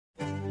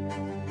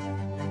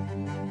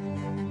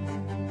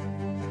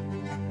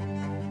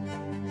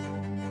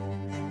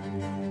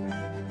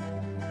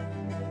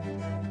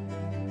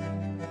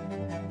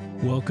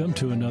Welcome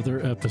to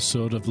another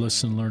episode of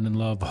Listen, Learn, and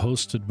Love,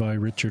 hosted by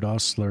Richard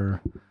Ostler.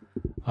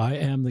 I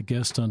am the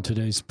guest on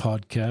today's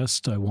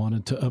podcast. I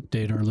wanted to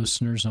update our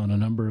listeners on a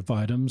number of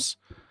items.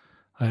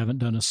 I haven't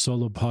done a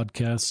solo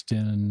podcast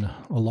in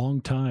a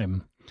long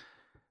time,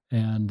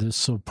 and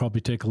this will probably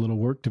take a little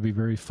work to be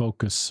very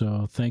focused,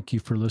 so thank you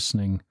for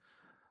listening.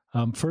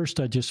 First,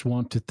 I just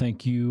want to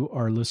thank you,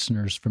 our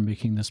listeners, for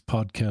making this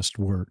podcast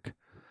work.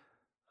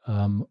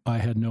 I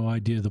had no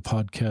idea the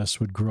podcast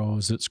would grow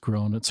as it's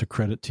grown. It's a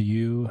credit to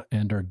you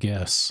and our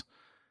guests.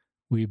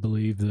 We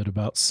believe that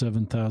about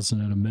 7,000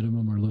 at a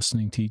minimum are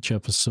listening to each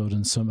episode,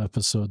 and some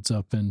episodes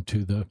up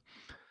into the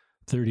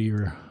 30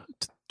 or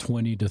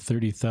 20 to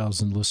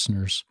 30,000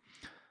 listeners.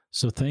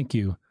 So thank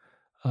you.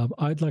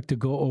 I'd like to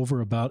go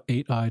over about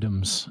 8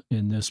 items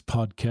in this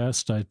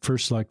podcast. I'd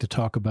first like to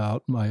talk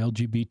about my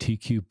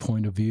LGBTQ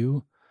point of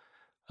view.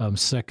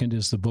 Second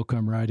is the book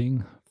I'm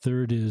writing.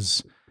 Third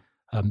is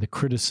the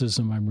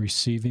criticism I'm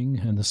receiving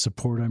and the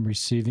support I'm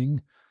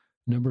receiving.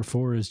 Number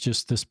 4 is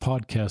just this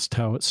podcast,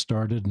 how it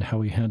started and how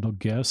we handle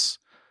guests.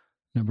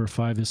 Number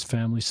 5 is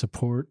family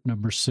support.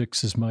 Number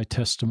 6 is my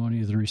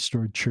testimony of the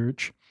Restored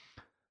Church.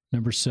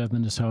 Number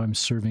 7 is how I'm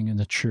serving in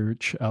the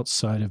church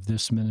outside of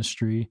this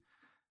ministry.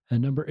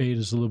 And number 8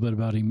 is a little bit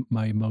about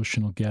my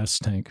emotional gas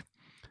tank.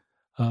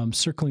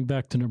 Circling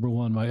back to number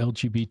 1, my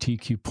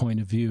LGBTQ point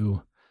of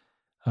view.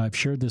 I've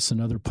shared this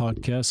in other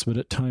podcasts, but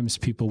at times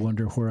people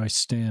wonder where I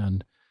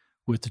stand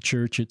with the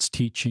church, its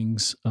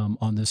teachings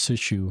on this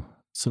issue.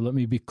 So let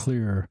me be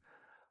clear.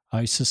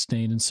 I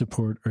sustain and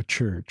support our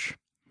church.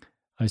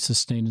 I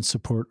sustain and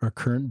support our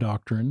current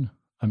doctrine.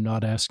 I'm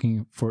not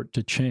asking for it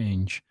to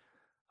change.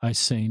 I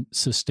sustain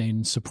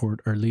and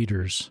support our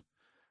leaders.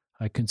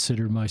 I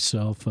consider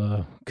myself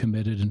a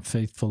committed and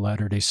faithful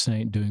Latter-day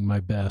Saint doing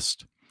my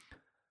best.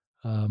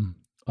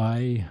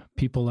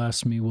 People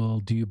ask me, well,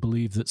 do you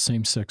believe that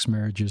same-sex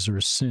marriages are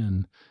a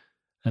sin?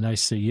 And I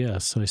say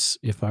yes.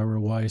 If I were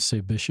a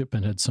YSA bishop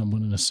and had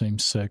someone in a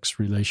same-sex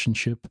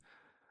relationship,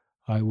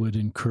 I would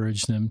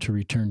encourage them to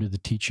return to the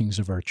teachings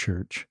of our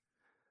church.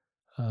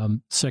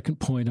 Second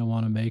point I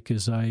want to make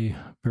is I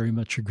very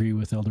much agree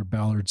with Elder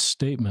Ballard's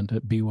statement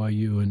at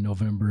BYU in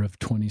November of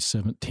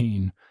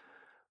 2017,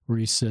 where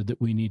he said that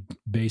we need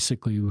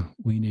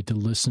to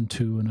listen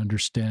to and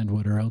understand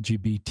what our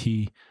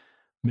LGBT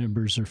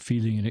members are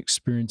feeling and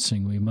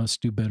experiencing. We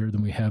must do better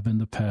than we have in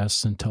the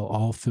past until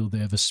all feel they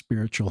have a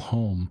spiritual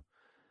home.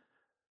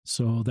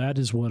 So that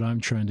is what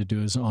I'm trying to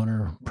do, is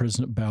honor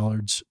President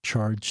Ballard's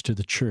charge to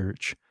the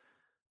church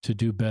to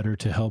do better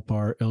to help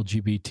our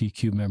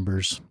LGBTQ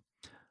members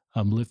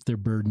lift their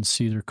burdens,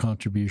 see their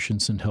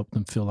contributions, and help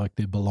them feel like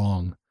they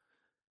belong.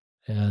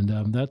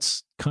 And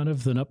that's kind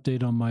of an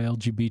update on my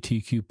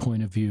LGBTQ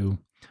point of view.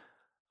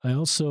 I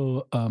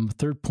also,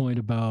 third point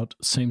about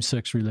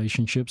same-sex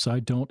relationships, I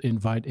don't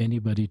invite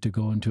anybody to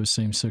go into a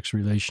same-sex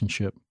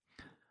relationship.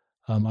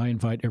 I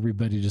invite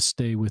everybody to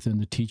stay within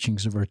the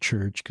teachings of our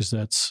church, because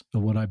that's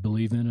what I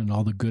believe in, and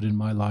all the good in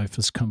my life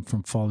has come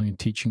from following the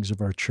teachings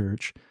of our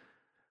church.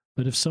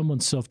 But if someone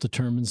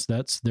self-determines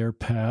that's their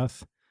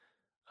path,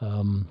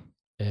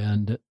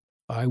 and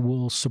I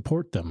will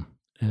support them.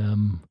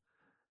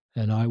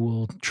 And I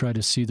will try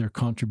to see their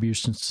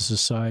contributions to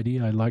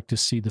society. I like to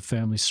see the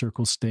family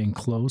circle staying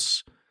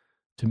close.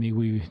 To me,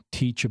 we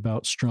teach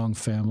about strong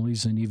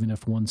families, and even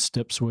if one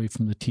steps away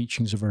from the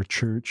teachings of our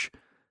church,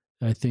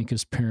 I think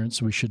as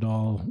parents, we should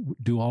all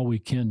do all we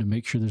can to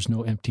make sure there's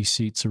no empty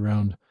seats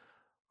around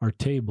our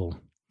table,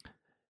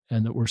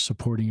 and that we're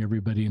supporting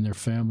everybody in their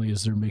family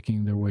as they're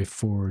making their way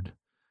forward.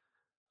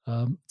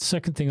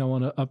 Second thing I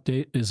want to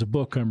update is a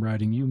book I'm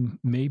writing. You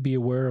may be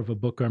aware of a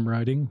book I'm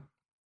writing.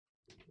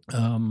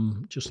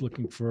 Just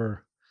looking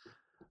for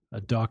a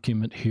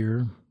document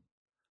here,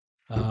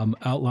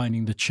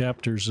 outlining the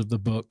chapters of the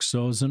book.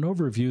 So as an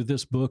overview,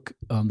 this book,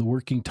 the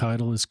working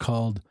title is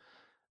called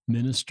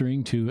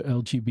Ministering to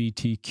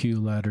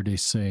LGBTQ Latter-day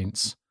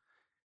Saints.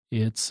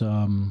 It's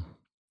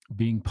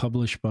being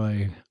published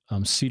by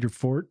Cedar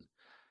Fort.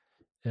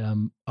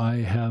 I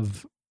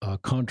have a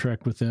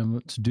contract with them.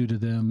 It's due to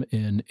them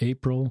in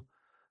April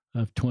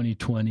of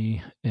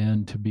 2020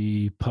 and to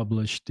be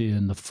published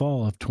in the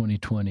fall of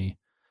 2020.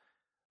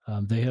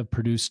 They have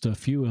produced a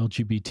few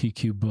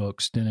LGBTQ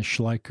books. Dennis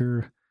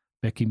Schleicher,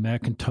 Becky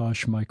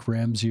McIntosh, Mike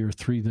Ramsey are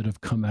 3 that have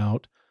come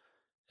out,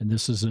 and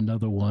this is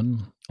another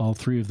one. All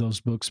 3 of those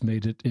books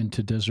made it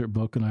into Desert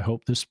Book, and I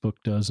hope this book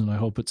does, and I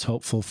hope it's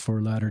helpful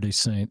for Latter-day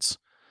Saints.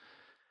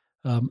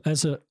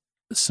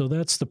 So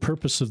that's the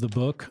purpose of the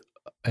book.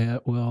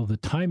 The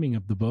timing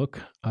of the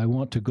book, I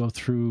want to go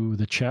through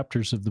the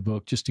chapters of the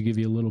book just to give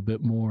you a little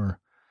bit more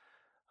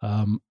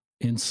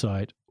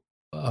insight.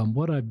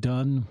 What I've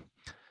done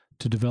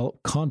to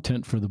develop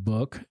content for the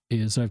book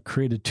is I've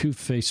created 2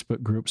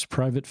 Facebook groups,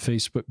 private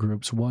Facebook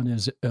groups. One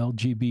is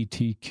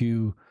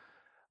LGBTQ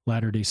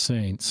Latter-day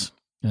Saints,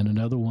 and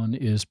another one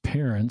is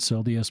parents,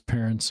 LDS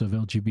parents of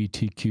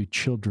LGBTQ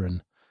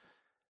children.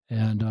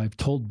 And I've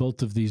told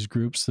both of these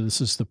groups that this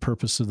is the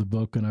purpose of the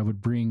book, and I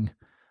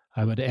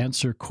would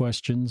answer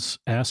questions,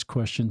 ask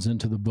questions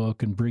into the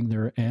book, and bring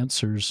their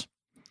answers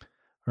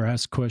or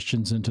ask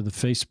questions into the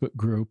Facebook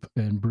group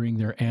and bring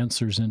their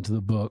answers into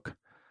the book.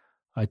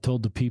 I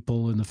told the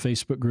people in the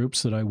Facebook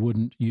groups that I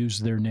wouldn't use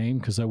their name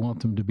because I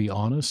want them to be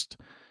honest.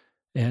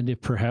 And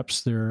if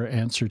perhaps their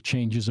answer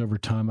changes over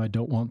time, I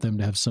don't want them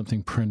to have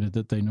something printed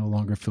that they no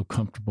longer feel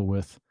comfortable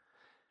with.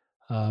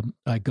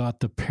 I got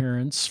the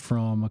parents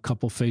from a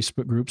couple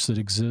Facebook groups that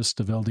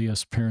exist of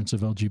LDS parents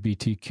of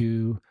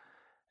LGBTQ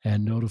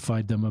and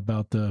notified them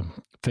about the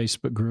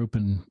Facebook group,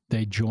 and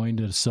they joined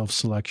a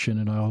self-selection.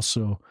 And I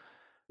also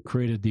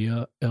created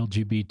the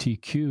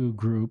LGBTQ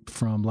group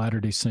from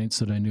Latter-day Saints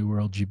that I knew were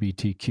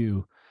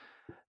LGBTQ.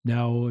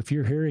 Now, if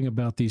you're hearing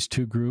about these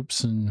two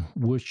groups and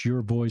wish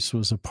your voice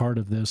was a part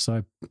of this,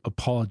 I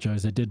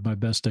apologize. I did my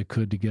best I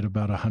could to get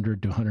about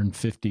 100 to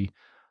 150.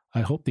 I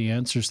hope the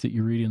answers that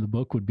you read in the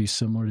book would be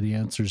similar to the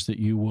answers that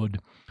you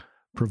would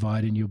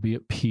provide, and you'll be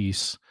at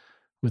peace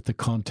with the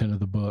content of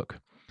the book.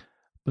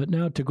 But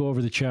now to go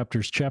over the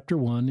chapters. Chapter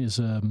 1 is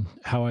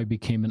how I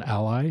became an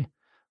ally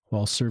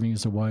while serving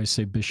as a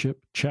YSA bishop.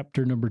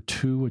 Chapter number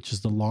 2, which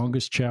is the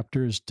longest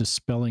chapter, is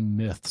dispelling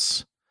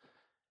myths.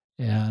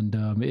 And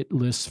it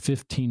lists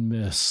 15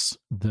 myths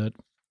that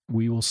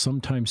we will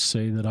sometimes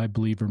say that I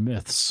believe are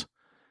myths.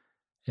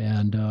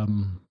 And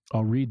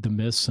I'll read the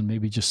myths and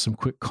maybe just some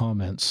quick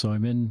comments. So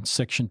I'm in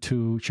section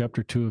 2,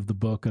 chapter 2 of the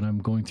book, and I'm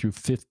going through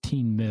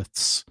 15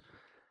 myths.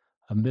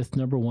 Myth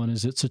number 1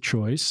 is it's a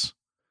choice,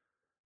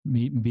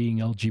 being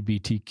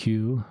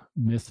LGBTQ.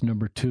 Myth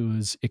number 2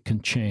 is it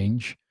can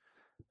change.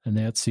 And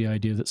that's the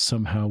idea that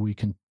somehow we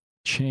can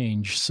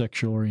change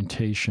sexual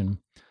orientation.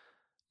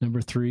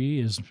 Number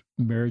 3 is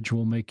marriage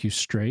will make you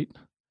straight.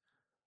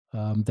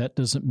 That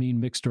doesn't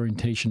mean mixed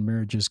orientation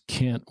marriages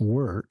can't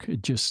work.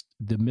 It just,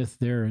 the myth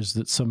there is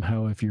that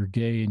somehow if you're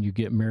gay and you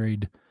get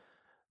married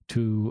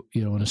to,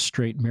 in a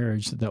straight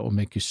marriage, that will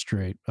make you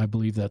straight. I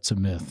believe that's a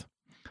myth.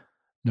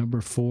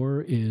 Number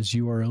 4 is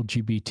you are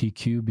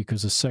LGBTQ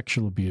because of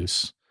sexual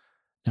abuse.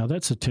 Now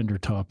that's a tender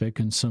topic,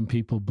 and some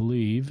people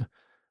believe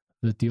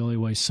that the only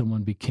way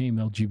someone became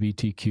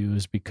LGBTQ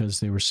is because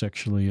they were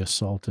sexually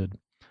assaulted.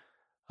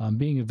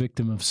 Being a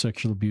victim of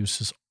sexual abuse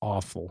is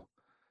awful.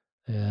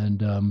 And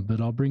but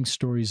I'll bring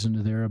stories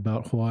into there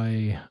about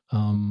why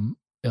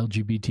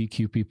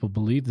LGBTQ people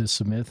believe this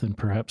is a myth, and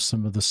perhaps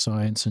some of the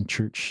science and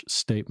church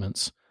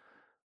statements.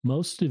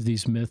 Most of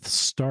these myths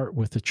start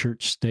with a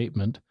church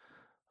statement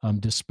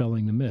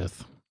dispelling the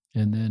myth,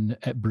 and then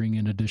bring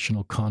in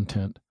additional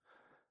content.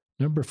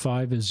 Number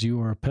 5 is you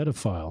are a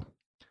pedophile.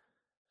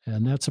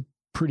 And that's a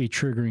pretty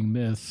triggering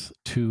myth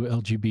to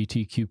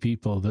LGBTQ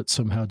people, that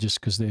somehow just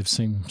because they have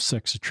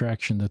same-sex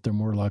attraction that they're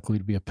more likely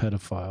to be a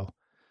pedophile.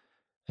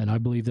 And I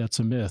believe that's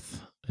a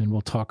myth, and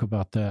we'll talk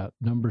about that.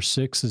 Number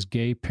 6 is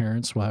gay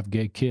parents will have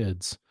gay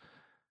kids,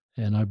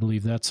 and I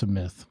believe that's a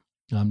myth.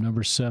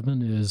 Number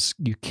 7 is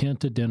you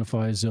can't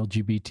identify as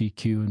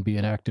LGBTQ and be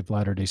an active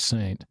Latter-day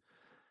Saint.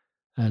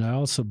 And I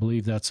also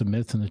believe that's a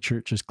myth, and the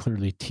church is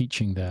clearly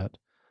teaching that.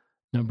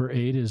 Number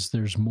 8 is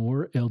there's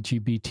more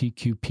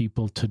LGBTQ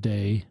people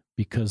today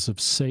because of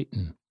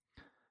Satan.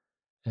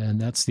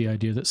 And that's the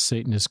idea that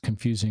Satan is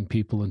confusing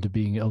people into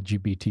being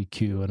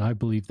LGBTQ, and I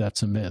believe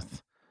that's a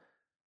myth.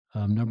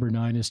 Number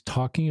 9 is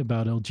talking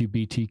about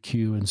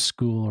LGBTQ in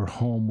school or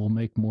home will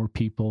make more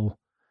people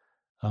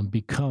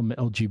become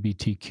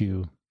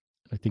LGBTQ.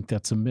 I think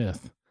that's a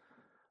myth.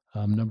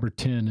 Number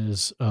 10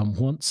 is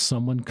once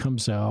someone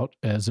comes out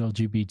as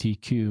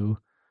LGBTQ,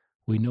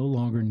 we no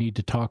longer need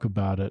to talk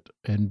about it,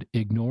 and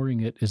ignoring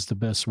it is the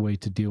best way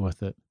to deal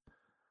with it.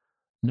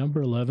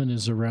 Number 11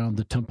 is around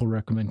the Temple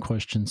Recommend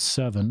Question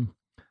 7,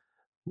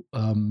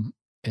 and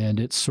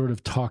it's sort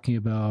of talking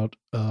about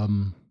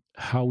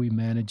how we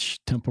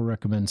manage Temple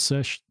Recommend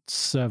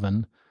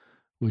 7,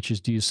 which is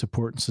do you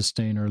support and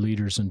sustain our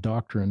leaders in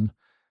doctrine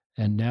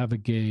and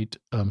navigate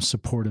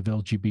support of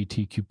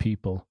LGBTQ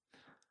people.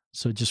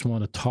 So I just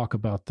want to talk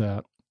about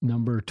that.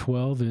 Number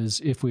 12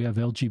 is if we have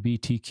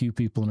LGBTQ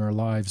people in our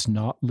lives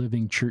not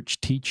living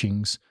church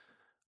teachings,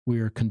 we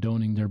are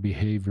condoning their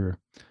behavior.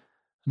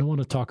 And I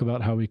want to talk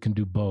about how we can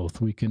do both.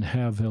 We can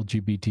have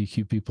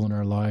LGBTQ people in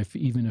our life,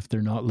 even if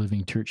they're not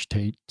living church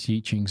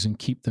teachings, and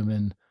keep them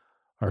in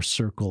our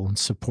circle and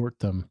support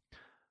them.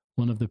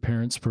 One of the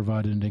parents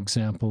provided an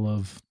example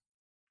of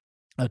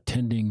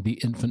attending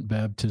the infant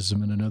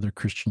baptism in another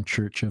Christian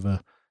church of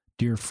a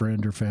dear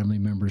friend or family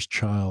member's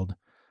child.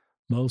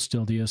 Most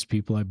LDS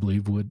people, I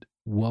believe, would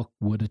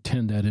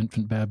attend that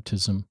infant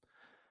baptism,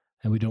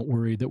 and we don't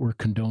worry that we're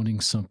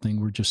condoning something.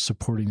 We're just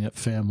supporting that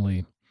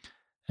family.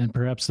 And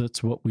perhaps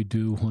that's what we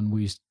do when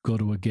we go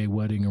to a gay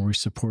wedding, or we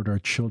support our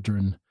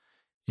children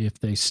if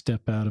they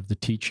step out of the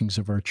teachings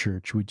of our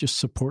church. We just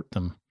support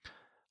them.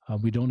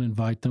 We don't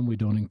invite them. We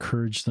don't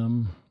encourage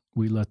them.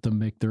 We let them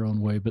make their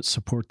own way, but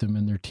support them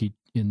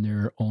in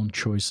their own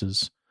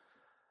choices.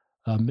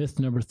 Myth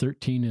number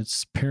 13,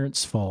 it's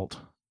parents' fault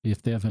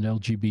if they have an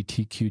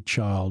LGBTQ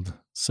child,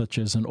 such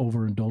as an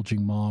overindulging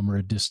mom or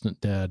a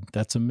distant dad.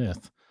 That's a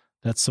myth.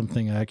 That's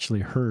something I actually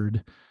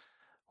heard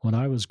when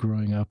I was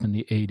growing up in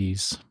the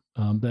 80s.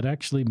 that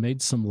actually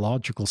made some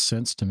logical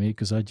sense to me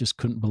because I just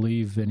couldn't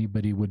believe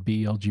anybody would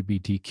be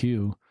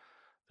LGBTQ,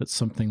 that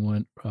something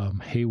went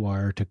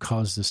haywire to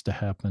cause this to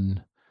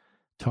happen.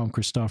 Tom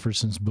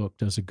Christofferson's book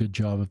does a good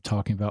job of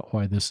talking about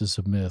why this is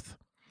a myth.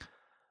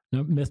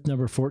 Now, myth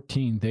number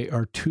 14, they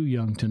are too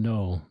young to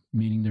know,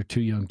 meaning they're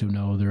too young to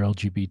know they're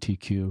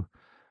LGBTQ.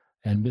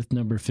 And myth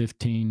number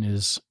 15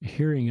 is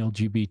hearing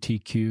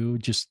LGBTQ,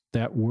 just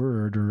that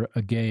word, or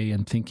a gay,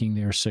 and thinking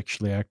they are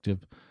sexually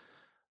active,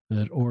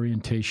 that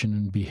orientation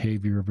and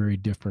behavior are very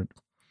different.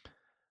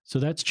 So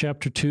that's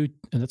chapter 2,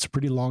 and that's a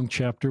pretty long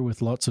chapter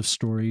with lots of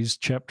stories.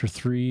 Chapter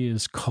 3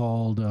 is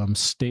called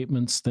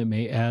Statements That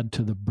May Add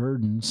to the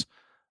Burdens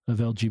of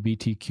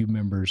LGBTQ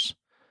Members.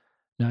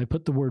 Now, I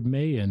put the word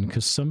may in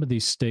because some of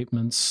these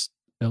statements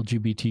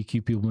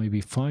LGBTQ people may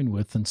be fine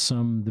with, and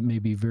some that may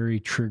be very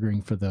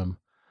triggering for them.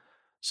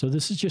 So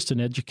this is just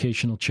an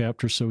educational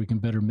chapter so we can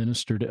better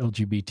minister to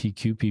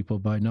LGBTQ people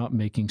by not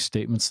making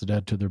statements that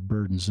add to their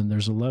burdens. And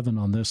there's 11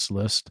 on this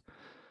list.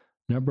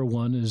 Number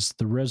 1 is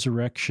the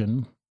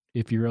resurrection.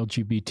 If you're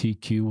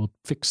LGBTQ, will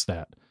fix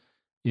that.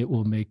 It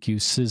will make you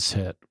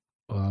cishet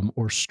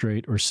or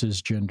straight or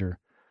cisgender.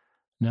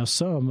 Now,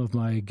 some of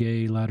my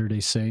gay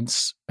Latter-day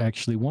Saints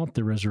actually want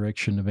the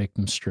resurrection to make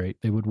them straight.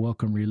 They would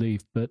welcome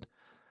relief, but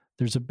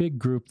there's a big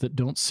group that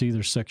don't see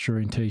their sexual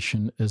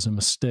orientation as a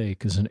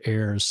mistake, as an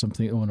error, as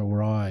something that went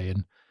awry.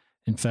 And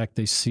in fact,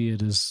 they see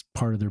it as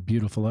part of their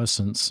beautiful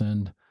essence,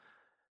 and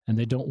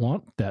they don't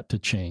want that to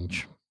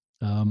change.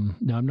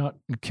 Now, I'm not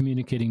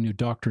communicating new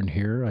doctrine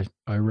here.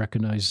 I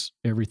recognize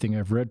everything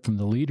I've read from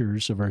the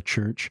leaders of our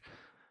church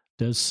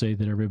does say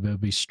that everybody will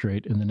be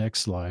straight in the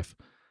next life.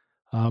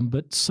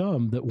 But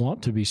some that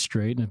want to be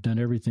straight and have done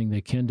everything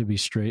they can to be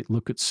straight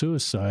look at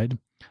suicide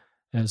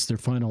as their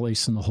final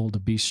ace in the hole to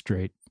be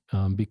straight.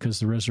 Because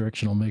the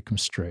resurrection will make them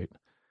straight.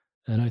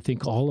 And I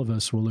think all of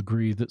us will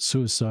agree that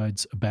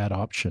suicide's a bad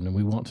option, and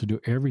we want to do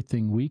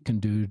everything we can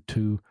do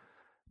to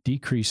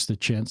decrease the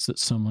chance that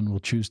someone will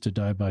choose to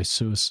die by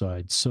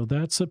suicide. So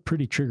that's a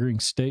pretty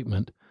triggering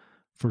statement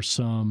for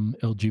some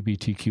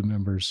LGBTQ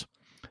members.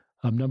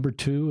 Number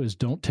 2 is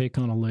don't take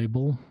on a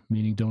label,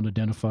 meaning don't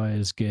identify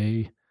as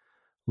gay,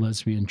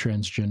 lesbian,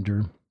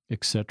 transgender,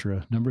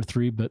 etc. Number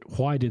 3, but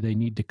why do they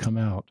need to come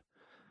out?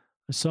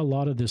 I saw a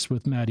lot of this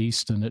with Matt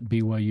Easton at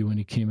BYU when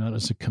he came out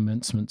as a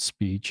commencement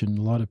speech. And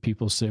a lot of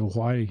people say,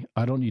 why?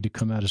 I don't need to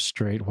come out as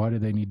straight. Why do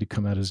they need to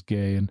come out as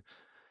gay? And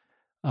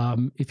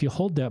if you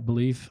hold that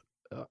belief,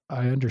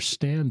 I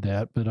understand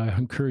that, but I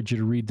encourage you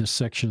to read this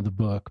section of the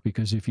book,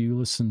 because if you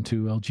listen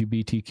to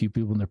LGBTQ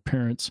people and their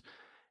parents,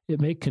 it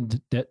may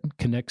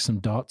connect some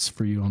dots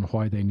for you on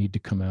why they need to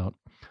come out.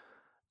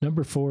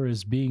 Number 4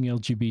 is being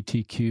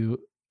LGBTQ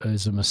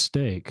is a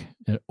mistake,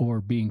 or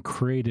being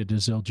created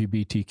as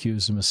LGBTQ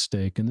is a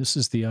mistake. And this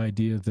is the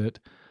idea that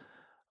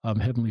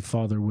Heavenly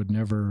Father would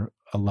never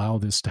allow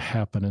this to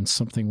happen and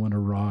something went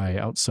awry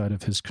outside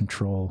of his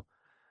control.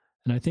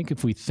 And I think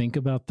if we think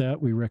about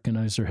that, we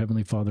recognize our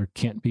Heavenly Father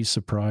can't be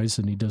surprised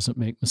and he doesn't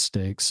make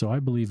mistakes. So I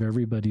believe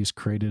everybody is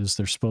created as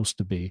they're supposed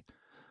to be.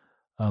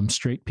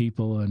 Straight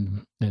people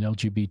and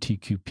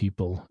LGBTQ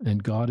people.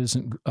 And God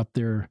isn't up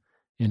there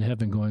in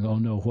heaven going, oh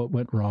no, what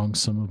went wrong?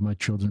 Some of my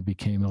children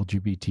became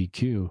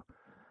LGBTQ.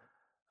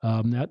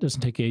 That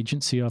doesn't take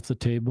agency off the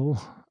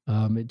table.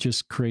 It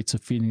just creates a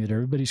feeling that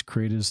everybody's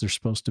created as they're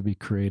supposed to be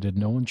created.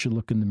 No one should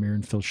look in the mirror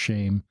and feel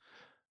shame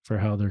for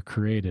how they're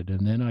created.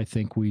 And then I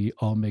think we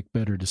all make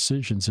better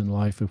decisions in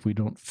life if we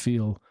don't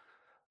feel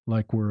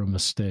like we're a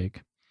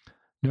mistake.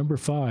 Number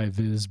 5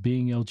 is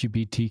being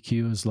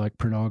LGBTQ is like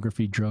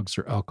pornography, drugs,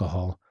 or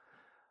alcohol.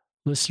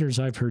 Listeners,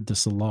 I've heard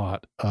this a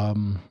lot.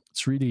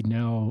 It's really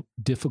now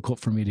difficult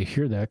for me to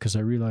hear that because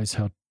I realize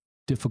how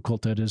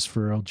difficult that is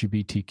for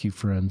LGBTQ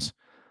friends.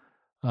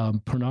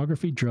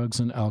 Pornography, drugs,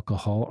 and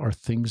alcohol are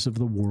things of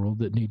the world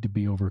that need to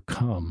be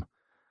overcome.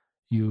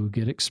 You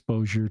get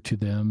exposure to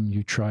them,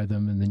 you try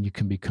them, and then you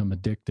can become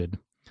addicted.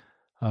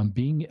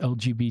 Being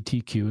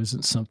LGBTQ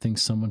isn't something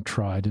someone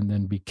tried and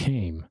then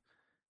became.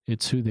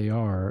 It's who they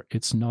are.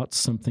 It's not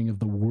something of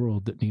the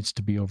world that needs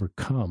to be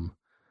overcome.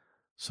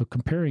 So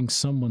comparing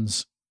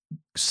someone's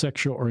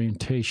sexual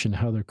orientation,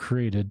 how they're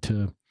created,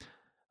 to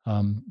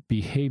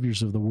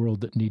behaviors of the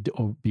world that need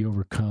to be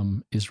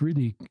overcome is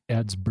really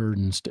adds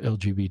burdens to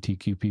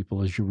LGBTQ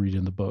people, as you read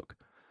in the book.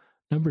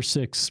 Number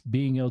 6,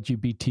 being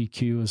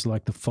LGBTQ is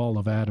like the fall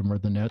of Adam or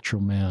the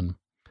natural man.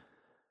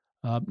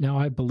 Now,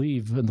 I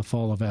believe in the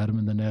fall of Adam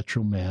and the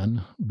natural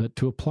man, but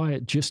to apply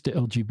it just to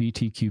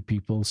LGBTQ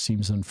people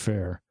seems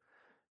unfair.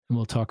 And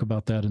we'll talk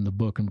about that in the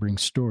book and bring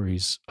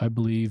stories. I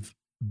believe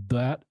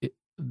that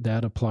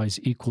that applies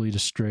equally to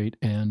straight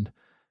and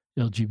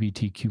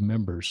LGBTQ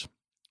members.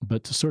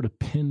 But to sort of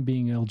pin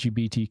being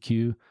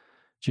LGBTQ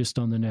just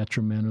on the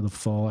natural man or the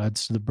fall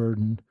adds to the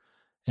burden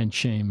and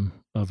shame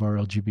of our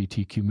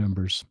LGBTQ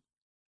members.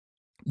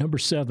 Number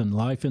 7,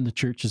 life in the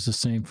church is the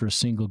same for a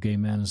single gay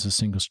man as a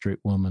single straight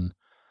woman.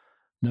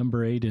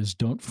 Number 8 is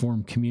don't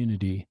form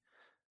community.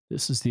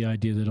 This is the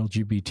idea that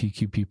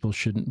LGBTQ people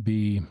shouldn't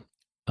be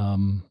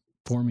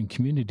forming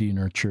community in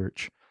our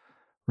church.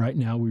 right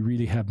now we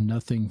really have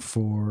nothing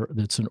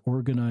that's an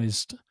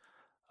organized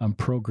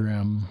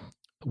program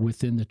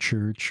within the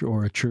church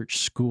or a church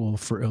school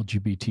for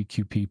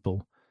LGBTQ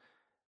people.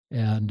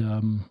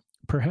 And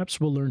perhaps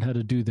we'll learn how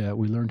to do that.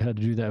 We learned how to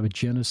do that with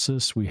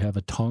Genesis. We have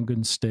a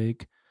Tongan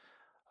stake.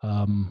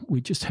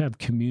 We just have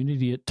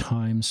community at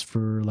times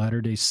for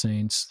Latter-day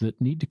Saints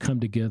that need to come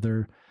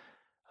together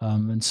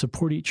and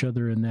support each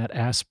other in that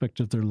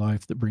aspect of their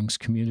life that brings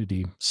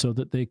community so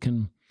that they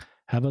can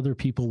have other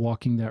people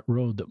walking that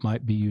road that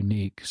might be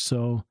unique.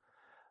 So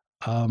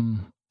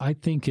I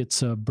think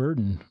it's a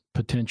burden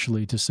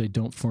potentially to say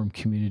don't form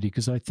community,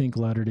 because I think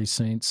Latter-day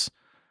Saints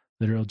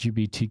that are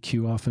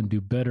LGBTQ often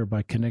do better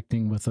by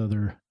connecting with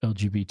other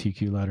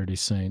LGBTQ Latter-day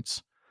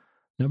Saints.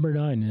 Number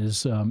 9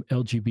 is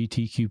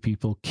LGBTQ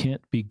people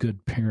can't be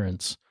good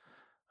parents.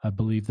 I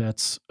believe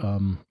that's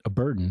a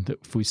burden.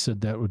 That if we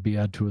said that would be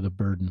add to the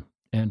burden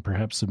and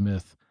perhaps a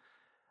myth.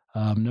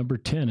 Number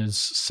 10 is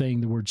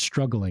saying the word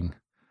struggling.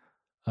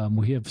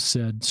 We have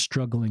said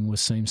struggling with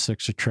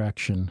same-sex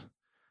attraction.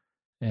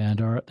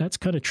 And that's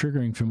kind of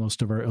triggering for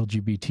most of our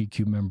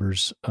LGBTQ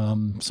members.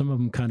 Some of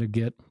them kind of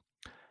get,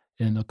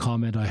 and the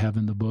comment I have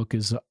in the book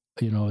is,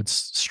 it's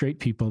straight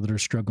people that are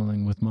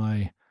struggling with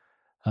my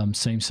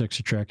same-sex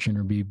attraction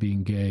or me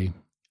being gay.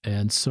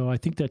 And so I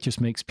think that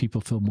just makes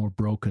people feel more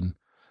broken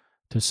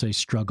to say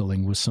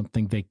struggling with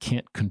something they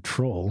can't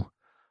control.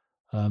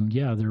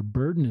 Their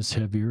burden is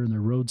heavier and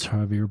their road's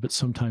heavier, but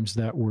sometimes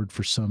that word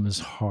for some is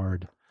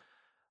hard.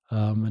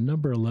 And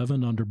number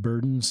 11 under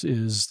burdens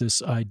is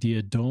this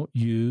idea: don't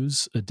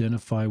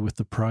identify with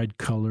the pride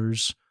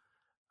colors,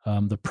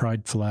 the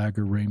pride flag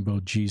or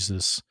rainbow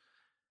Jesus.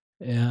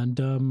 And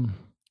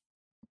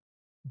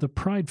the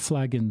pride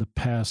flag in the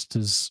past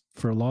is,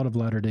 for a lot of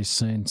Latter-day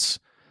Saints,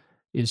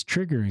 is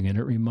triggering, and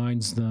it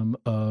reminds them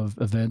of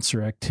events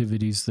or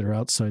activities that are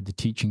outside the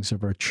teachings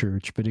of our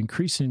church. But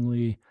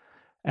increasingly,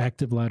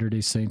 active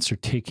Latter-day Saints are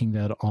taking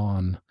that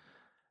on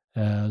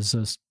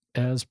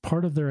as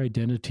part of their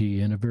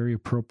identity in a very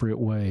appropriate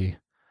way.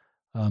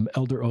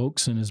 Elder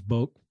Oaks, in his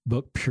book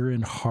Pure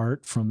in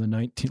Heart from the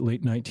late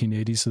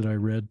 1980s that I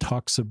read,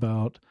 talks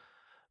about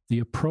the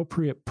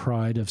appropriate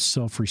pride of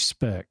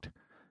self-respect.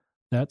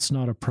 That's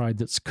not a pride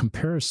that's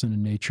comparison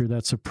in nature.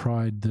 That's a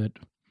pride that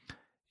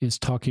is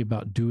talking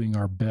about doing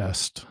our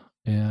best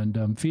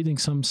and feeling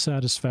some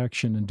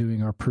satisfaction in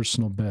doing our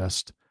personal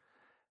best.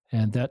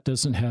 And that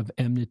doesn't have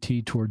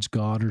enmity towards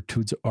God or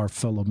towards our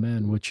fellow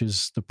men, which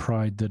is the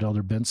pride that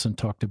Elder Benson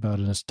talked about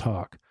in his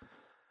talk.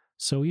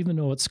 So even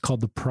though it's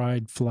called the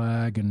pride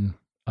flag and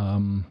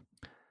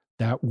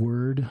that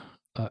word,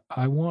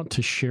 I want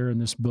to share in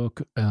this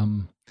book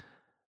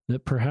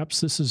that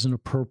perhaps this is an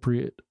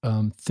appropriate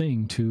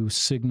thing to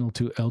signal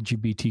to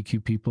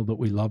LGBTQ people that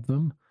we love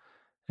them,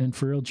 and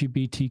for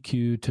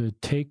LGBTQ to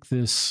take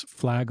this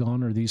flag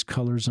on or these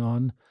colors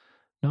on,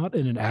 not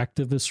in an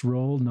activist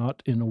role,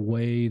 not in a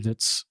way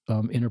that's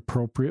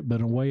inappropriate,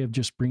 but a way of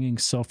just bringing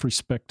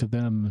self-respect to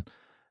them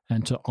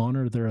and to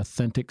honor their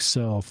authentic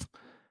self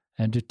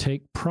and to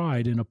take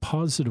pride in a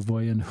positive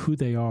way in who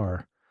they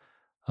are.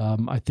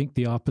 I think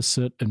the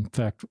opposite, in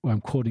fact,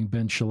 I'm quoting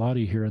Ben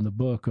Shalati here in the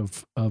book,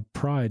 of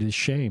pride is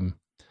shame.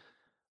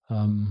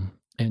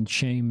 And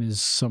shame is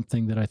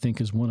something that I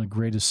think is one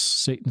of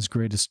Satan's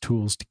greatest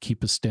tools to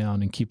keep us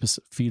down and keep us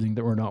feeling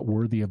that we're not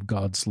worthy of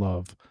God's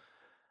love,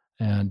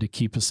 and to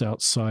keep us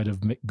outside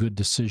of good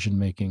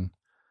decision-making.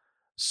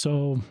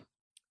 So,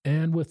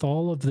 and with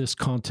all of this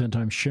content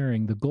I'm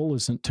sharing, the goal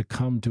isn't to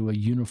come to a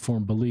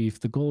uniform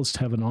belief. The goal is to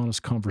have an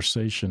honest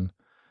conversation.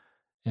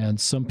 And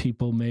some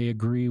people may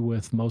agree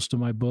with most of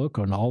my book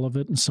on all of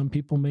it, and some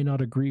people may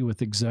not agree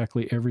with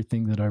exactly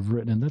everything that I've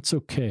written, and that's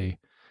okay.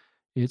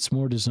 It's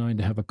more designed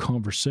to have a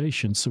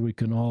conversation so we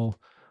can all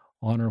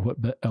honor what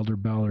Elder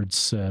Ballard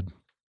said.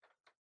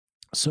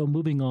 So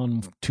moving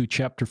on to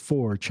chapter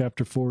 4.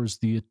 Chapter 4 is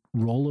the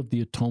role of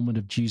the atonement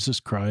of Jesus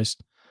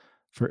Christ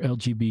for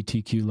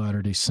LGBTQ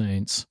Latter-day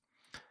Saints.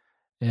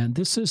 And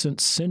this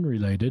isn't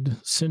sin-related.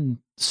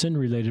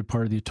 Sin-related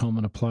part of the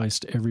atonement applies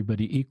to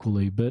everybody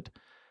equally, but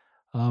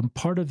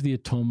part of the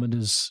atonement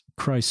is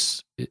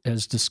Christ,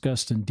 as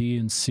discussed in D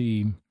and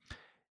C,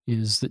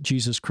 is that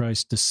Jesus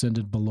Christ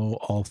descended below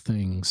all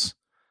things.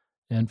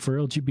 And for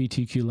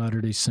LGBTQ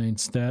Latter-day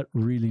Saints, that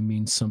really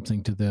means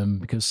something to them,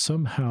 because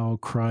somehow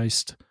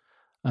Christ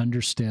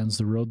understands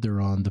the road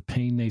they're on, the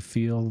pain they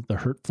feel, the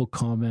hurtful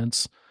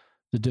comments,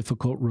 the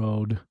difficult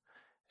road,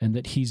 and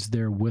that he's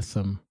there with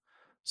them.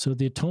 So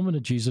the atonement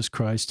of Jesus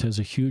Christ has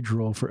a huge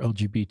role for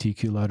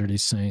LGBTQ Latter-day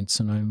Saints,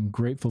 and I'm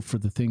grateful for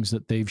the things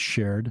that they've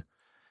shared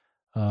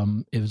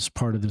as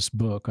part of this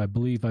book. I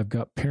believe I've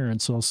got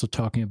parents also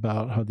talking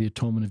about how the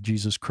atonement of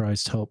Jesus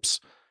Christ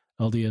helps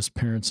LDS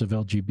parents of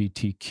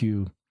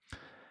LGBTQ.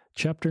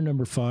 Chapter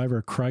number 5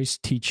 are Christ's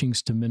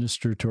teachings to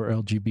minister to our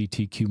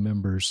LGBTQ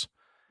members.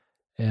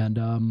 And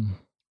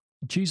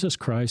Jesus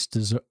Christ,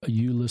 as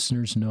you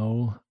listeners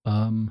know,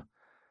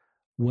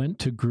 went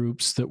to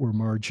groups that were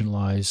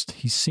marginalized.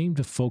 He seemed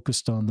to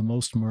focus on the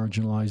most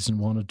marginalized and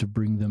wanted to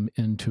bring them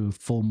into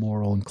full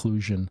moral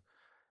inclusion.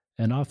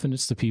 And often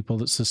it's the people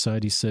that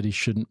society said he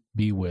shouldn't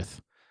be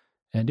with.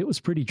 And it was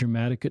pretty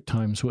dramatic at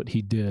times what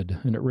he did.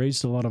 And it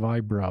raised a lot of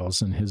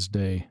eyebrows in his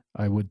day,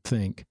 I would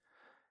think.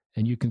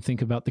 And you can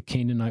think about the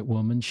Canaanite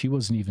woman. She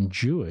wasn't even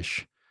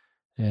Jewish.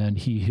 And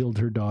he healed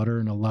her daughter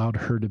and allowed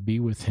her to be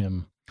with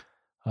him.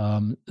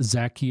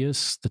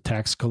 Zacchaeus, the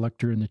tax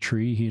collector in the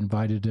tree, he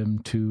invited him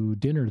to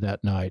dinner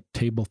that night,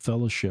 table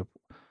fellowship.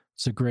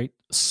 It's a great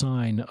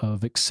sign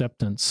of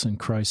acceptance in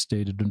Christ's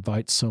day to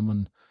invite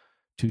someone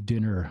to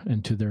dinner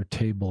and to their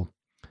table.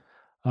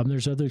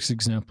 There's other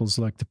examples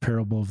like the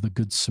parable of the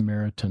Good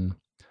Samaritan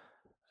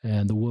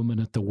and the woman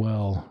at the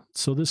well.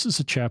 So this is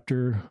a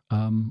chapter,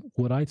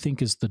 what I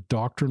think is the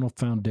doctrinal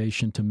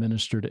foundation to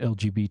minister to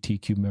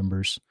LGBTQ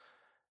members.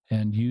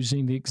 And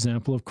using the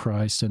example of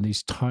Christ and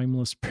these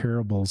timeless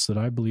parables that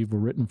I believe were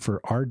written for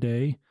our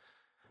day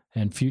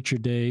and future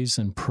days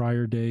and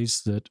prior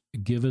days that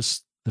give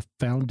us the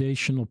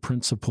foundational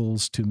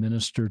principles to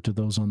minister to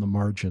those on the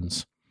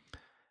margins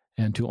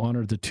and to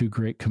honor the two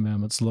great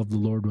commandments, love the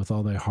Lord with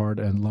all thy heart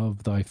and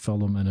love thy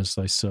fellow man as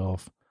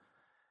thyself.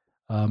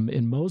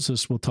 In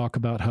Moses, we'll talk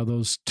about how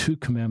those two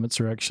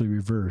commandments are actually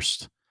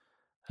reversed.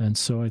 And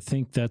so I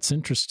think that's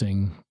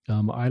interesting.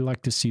 I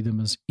like to see them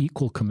as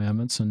equal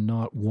commandments and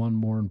not one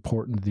more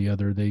important than the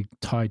other. They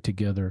tie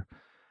together.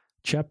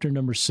 Chapter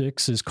number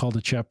 6 is called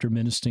a chapter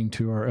ministering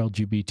to our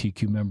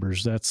LGBTQ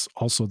members. That's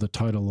also the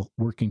title,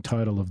 working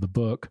title of the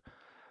book.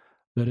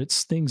 But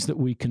it's things that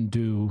we can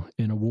do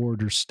in a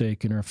ward or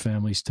stake in our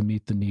families to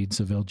meet the needs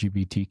of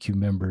LGBTQ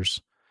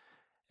members.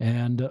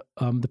 And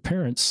the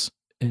parents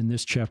in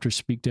this chapter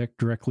speak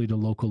directly to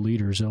local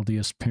leaders,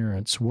 LDS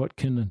parents. What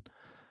can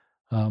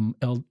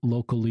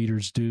local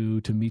leaders do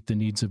to meet the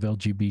needs of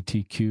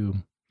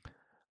LGBTQ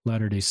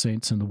Latter-day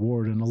Saints in the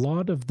ward? And a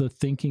lot of the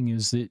thinking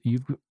is that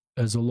you,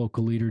 as a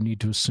local leader, need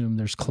to assume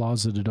there's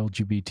closeted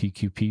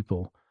LGBTQ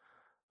people.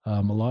 A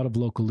lot of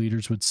local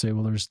leaders would say,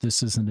 well,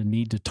 this isn't a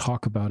need to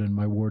talk about in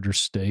my ward or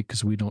stake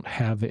because we don't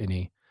have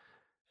any.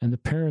 And the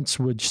parents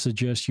would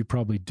suggest you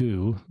probably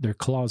do. They're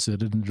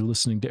closeted and they're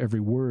listening to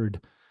every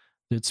word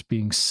that's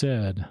being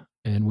said.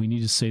 And we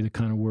need to say the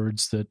kind of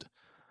words that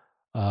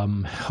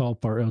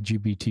help our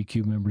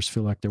LGBTQ members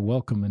feel like they're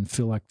welcome and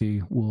feel like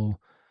they will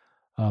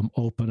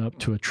open up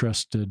to a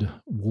trusted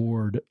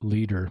ward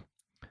leader.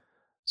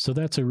 So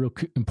that's a real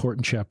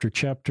important chapter.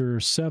 Chapter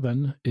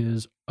 7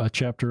 is a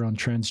chapter on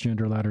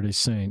transgender Latter-day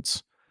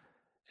Saints.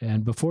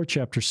 And before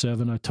chapter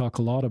 7, I talk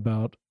a lot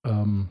about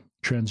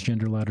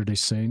transgender Latter-day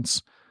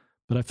Saints,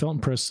 but I felt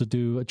impressed to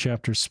do a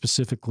chapter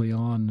specifically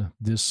on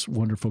this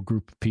wonderful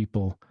group of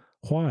people.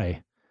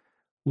 Why?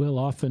 Well,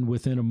 often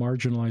within a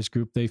marginalized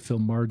group, they feel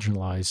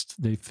marginalized.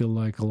 They feel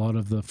like a lot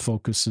of the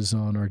focus is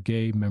on our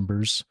gay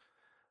members,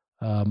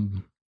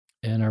 and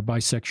our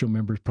bisexual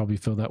members probably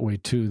feel that way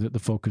too, that the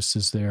focus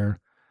is there.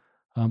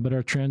 But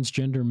our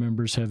transgender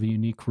members have a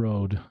unique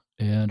road,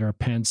 and our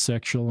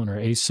pansexual and our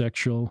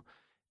asexual,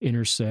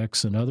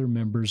 intersex, and other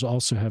members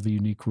also have a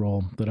unique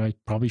role that I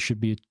probably should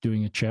be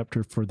doing a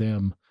chapter for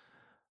them.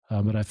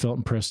 But I felt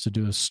impressed to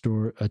do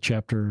a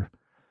chapter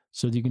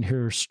so that you can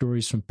hear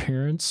stories from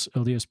parents,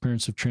 LDS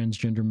parents of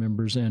transgender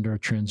members, and our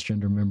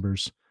transgender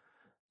members.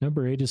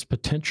 Number 8 is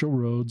potential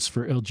roads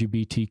for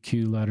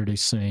LGBTQ Latter-day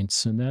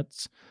Saints, and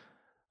that's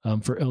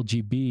for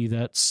LGB,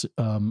 that's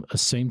a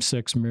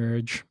same-sex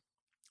marriage,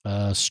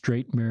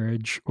 straight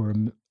marriage, or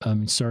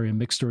a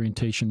mixed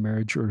orientation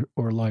marriage, or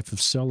a life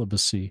of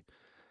celibacy.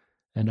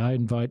 And I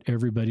invite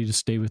everybody to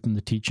stay within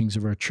the teachings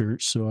of our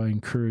church. So I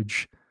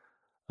encourage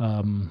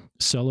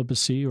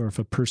celibacy, or if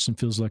a person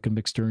feels like a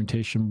mixed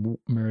orientation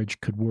marriage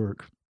could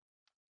work.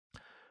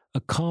 A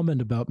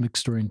comment about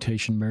mixed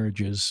orientation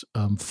marriages,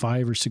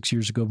 5 or 6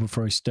 years ago,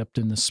 before I stepped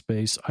in this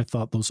space, I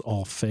thought those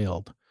all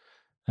failed.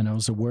 And I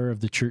was aware of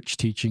the church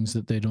teachings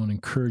that they don't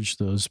encourage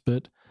those.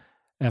 But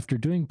after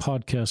doing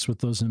podcasts with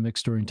those in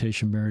mixed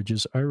orientation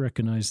marriages, I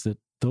recognize that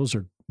those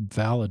are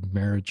valid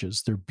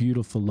marriages. They're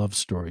beautiful love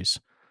stories.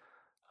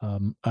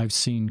 I've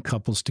seen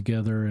couples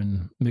together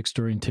in mixed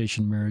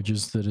orientation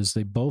marriages that as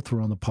they both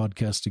were on the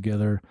podcast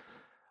together,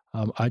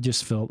 I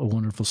just felt a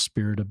wonderful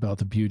spirit about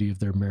the beauty of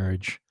their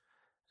marriage.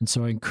 And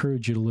so I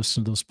encourage you to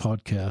listen to those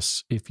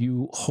podcasts. If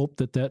you hope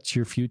that that's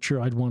your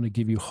future, I'd want to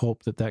give you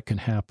hope that that can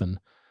happen.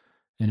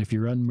 And if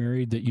you're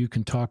unmarried, that you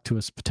can talk to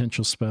a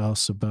potential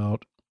spouse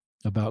about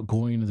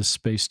going into the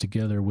space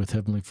together with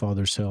Heavenly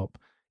Father's help.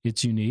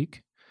 It's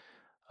unique,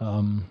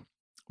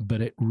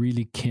 but it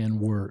really can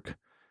work.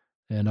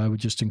 And I would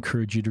just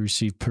encourage you to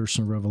receive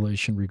personal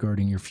revelation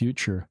regarding your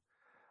future.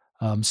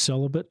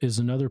 Celibate is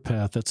another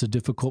path. That's a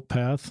difficult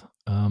path.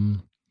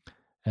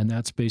 And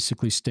that's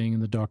basically staying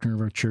in the doctrine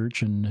of our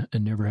church and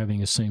never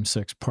having a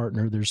same-sex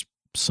partner. There's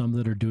some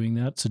that are doing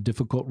that. It's a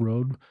difficult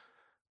road.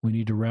 We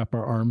need to wrap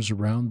our arms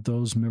around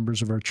those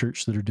members of our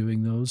church that are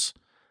doing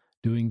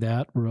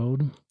that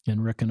road,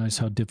 and recognize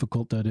how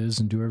difficult that is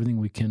and do everything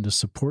we can to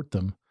support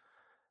them.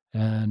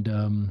 And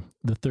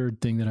the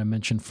third thing that I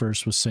mentioned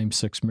first was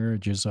same-sex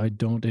marriages. I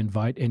don't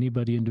invite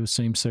anybody into a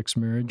same-sex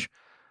marriage,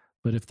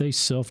 but if they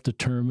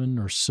self-determine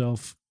or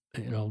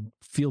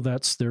feel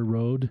that's their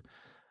road,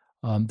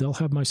 they'll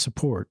have my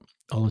support.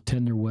 I'll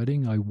attend their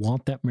wedding. I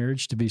want that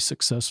marriage to be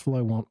successful.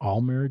 I want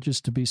all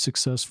marriages to be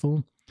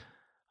successful.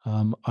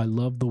 I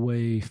love the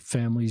way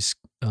families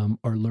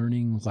are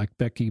learning, like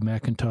Becky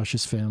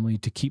McIntosh's family,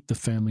 to keep the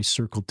family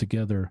circled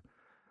together.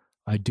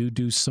 I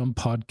do some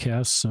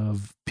podcasts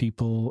of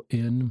people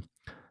in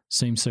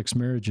same-sex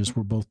marriages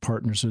where both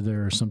partners are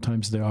there.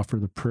 Sometimes they offer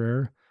the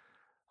prayer.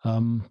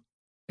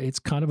 It's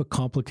kind of a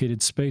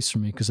complicated space for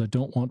me because I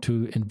don't want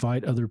to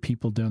invite other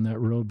people down that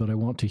road, but I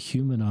want to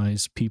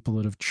humanize people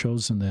that have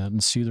chosen that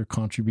and see their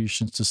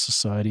contributions to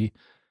society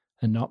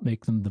and not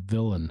make them the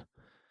villain.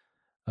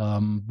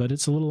 But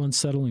it's a little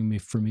unsettling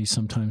for me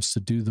sometimes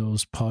to do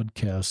those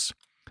podcasts.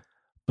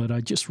 But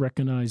I just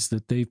recognize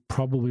that they've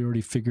probably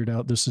already figured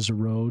out this is a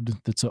road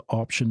that's an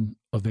option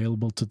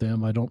available to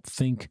them. I don't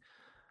think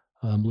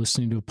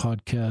listening to a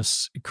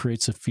podcast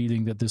creates a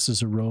feeling that this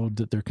is a road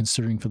that they're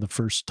considering for the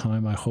first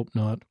time. I hope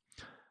not,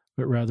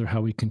 but rather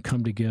how we can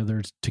come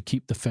together to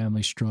keep the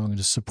family strong and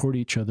to support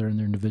each other in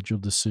their individual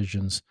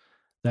decisions.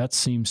 That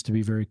seems to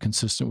be very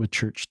consistent with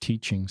church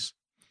teachings.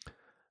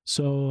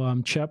 So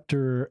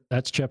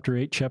that's chapter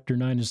 8. Chapter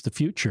 9 is the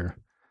future.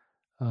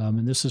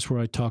 And this is where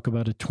I talk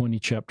about a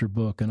 20-chapter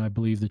book, and I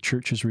believe the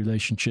church's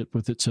relationship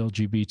with its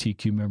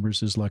LGBTQ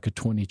members is like a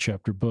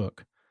 20-chapter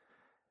book.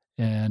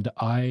 And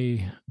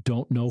I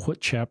don't know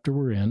what chapter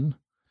we're in,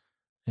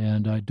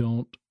 and I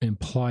don't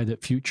imply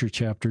that future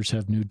chapters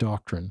have new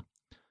doctrine.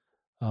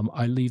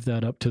 I leave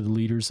that up to the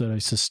leaders that I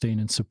sustain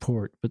and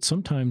support. But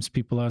sometimes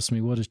people ask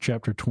me, what does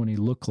chapter 20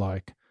 look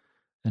like?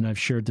 And I've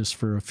shared this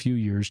for a few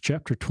years.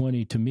 Chapter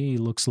 20 to me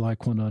looks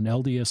like when an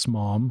LDS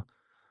mom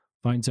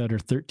finds out her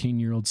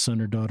 13-year-old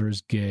son or daughter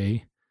is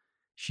gay,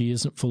 she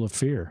isn't full of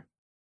fear.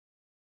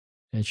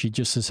 And she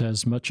just has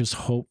as much as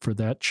hope for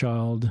that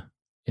child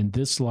in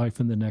this life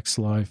and the next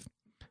life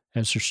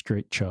as her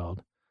straight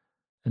child.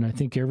 And I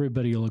think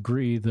everybody will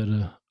agree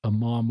that a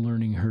mom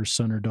learning her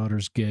son or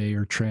daughter's gay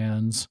or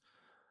trans,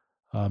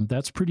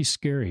 that's pretty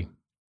scary.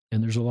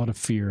 And there's a lot of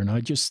fear. And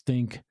I just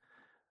think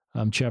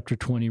chapter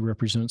 20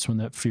 represents when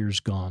that fear is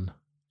gone.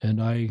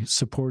 And I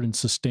support and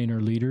sustain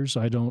our leaders.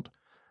 I don't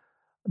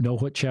know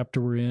what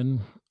chapter we're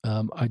in.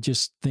 I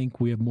just think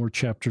we have more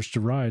chapters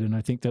to write. And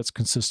I think that's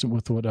consistent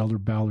with what Elder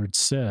Ballard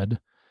said,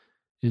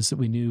 is that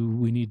we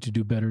need to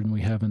do better than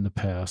we have in the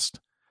past.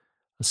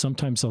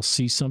 Sometimes I'll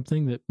see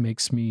something that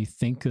makes me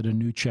think that a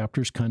new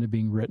chapter is kind of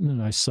being written.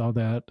 And I saw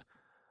that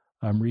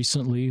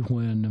recently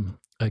when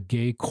a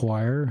gay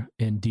choir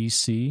in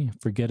D.C.,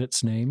 forget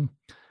its name,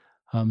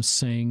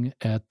 sang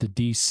at the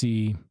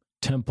D.C.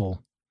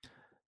 temple,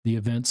 the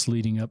events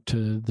leading up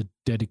to the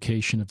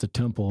dedication of the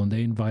temple. And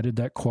they invited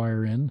that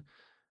choir in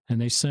and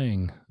they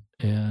sang.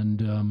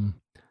 And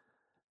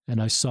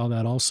I saw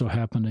that also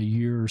happen a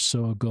year or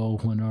so ago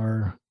when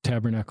our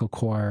Tabernacle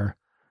Choir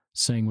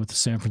sang with the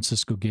San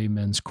Francisco Gay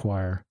Men's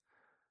Choir.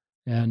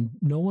 And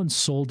no one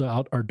sold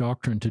out our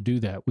doctrine to do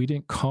that. We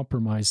didn't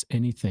compromise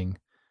anything.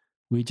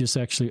 We just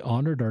actually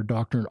honored our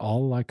doctrine,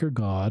 all alike our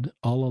God,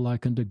 all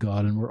alike unto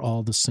God, and we're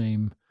all the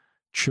same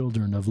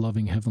children of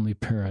loving heavenly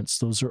parents.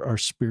 Those are our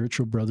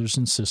spiritual brothers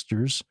and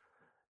sisters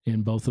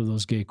in both of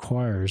those gay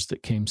choirs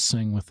that came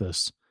sing with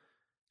us.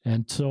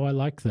 And so I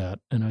like that.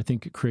 And I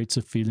think it creates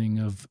a feeling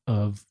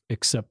of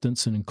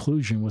acceptance and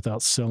inclusion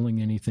without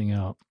selling anything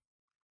out.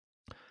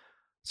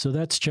 So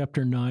that's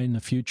chapter 9, the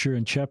future.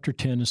 And chapter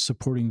 10 is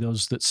supporting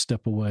those that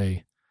step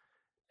away.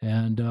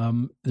 And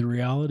the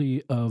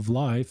reality of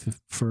life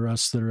for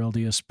us that are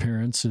LDS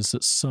parents is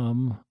that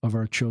some of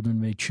our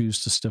children may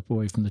choose to step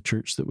away from the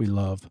church that we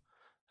love.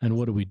 And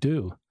what do we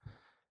do?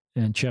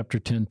 And chapter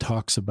 10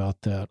 talks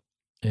about that.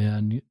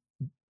 And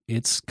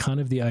it's kind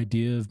of the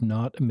idea of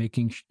not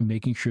making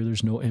sure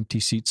there's no empty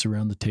seats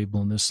around the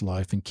table in this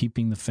life and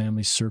keeping the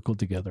family circled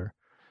together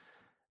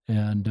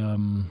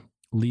and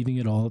leaving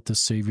it all at the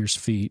Savior's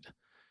feet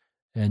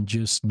and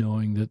just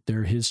knowing that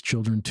they're his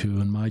children too.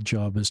 And my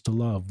job is to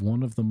love.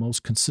 One of the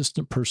most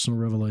consistent personal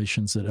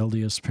revelations that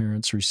LDS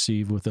parents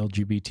receive with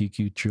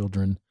LGBTQ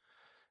children,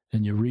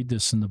 and you read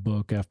this in the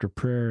book after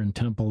prayer and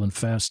temple and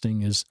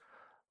fasting, is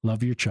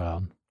love your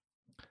child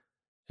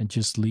and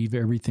just leave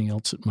everything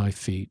else at my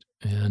feet.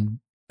 And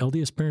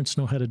LDS parents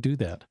know how to do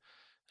that.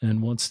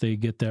 And once they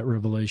get that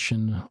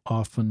revelation,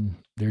 often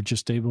they're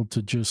just able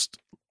to just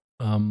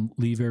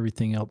leave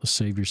everything out the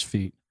Savior's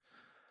feet.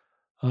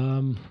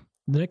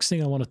 The next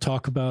thing I want to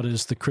talk about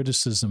is the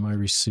criticism I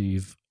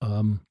receive.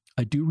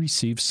 I do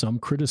receive some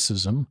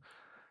criticism.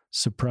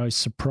 Surprise,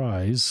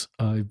 surprise.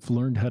 I've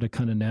learned how to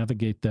kind of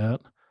navigate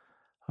that.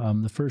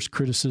 The first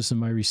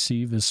criticism I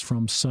receive is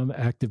from some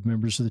active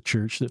members of the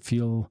church that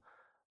feel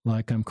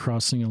like I'm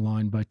crossing a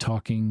line by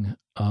talking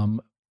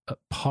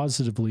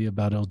positively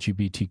about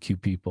LGBTQ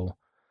people.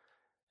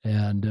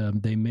 And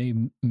they may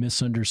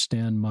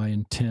misunderstand my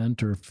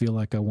intent or feel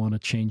like I want to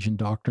change in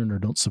doctrine or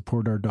don't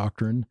support our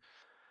doctrine.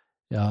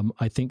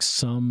 I think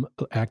some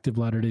active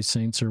Latter-day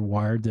Saints are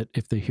wired that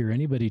if they hear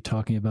anybody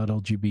talking about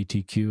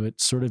LGBTQ,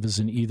 it sort of is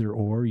an either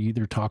or. You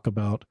either talk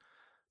about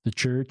the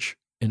church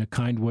in a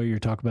kind way, or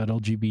talk about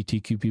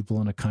LGBTQ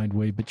people in a kind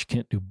way, but you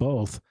can't do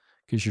both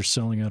because you're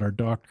selling out our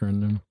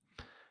doctrine.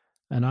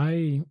 And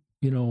I,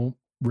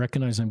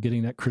 recognize I'm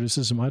getting that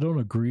criticism. I don't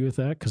agree with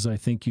that because I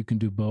think you can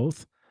do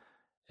both.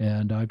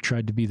 And I've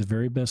tried to be the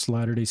very best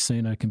Latter-day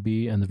Saint I can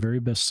be and the very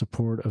best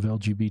support of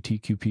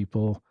LGBTQ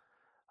people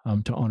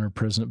to honor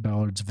President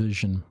Ballard's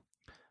vision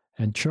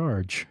and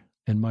charge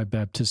and my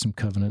baptism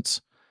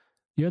covenants.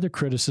 The other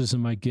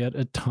criticism I get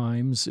at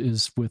times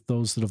is with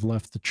those that have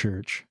left the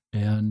church.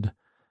 And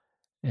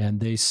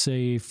they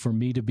say for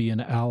me to be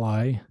an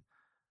ally,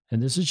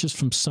 and this is just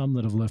from some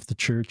that have left the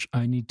church,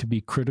 I need to be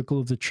critical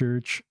of the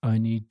church. I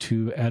need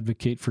to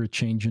advocate for a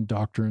change in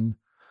doctrine.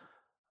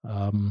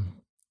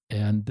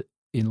 And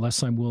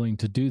unless I'm willing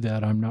to do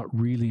that, I'm not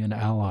really an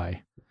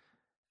ally.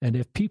 And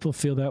if people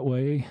feel that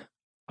way,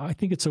 I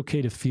think it's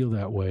okay to feel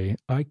that way.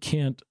 I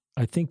think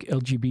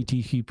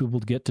LGBTQ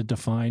people get to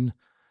define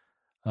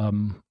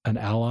an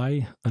ally.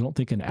 I don't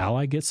think an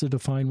ally gets to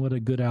define what a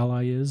good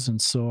ally is.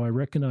 And so I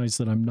recognize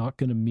that I'm not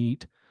going to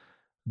meet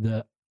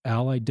the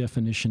ally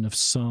definition of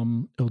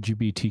some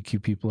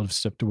LGBTQ people that have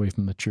stepped away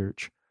from the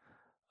church.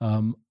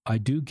 I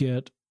do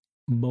get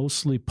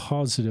mostly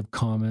positive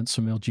comments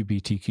from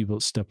LGBTQ people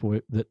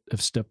that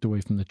have stepped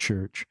away from the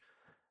church.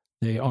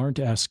 They aren't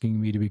asking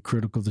me to be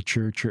critical of the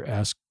church or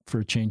ask for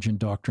a change in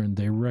doctrine.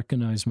 They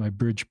recognize my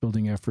bridge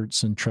building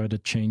efforts and try to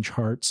change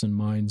hearts and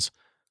minds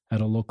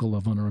at a local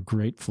level and are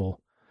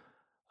grateful.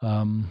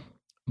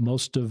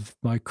 Most of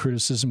my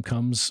criticism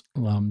comes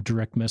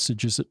direct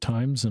messages at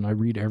times, and I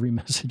read every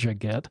message I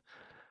get.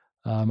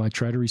 I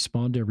try to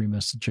respond to every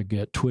message I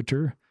get.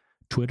 Twitter,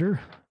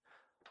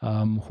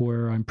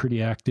 where I'm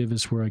pretty active,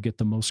 is where I get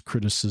the most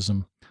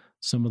criticism.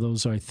 Some of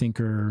those I think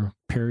are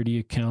parody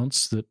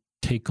accounts that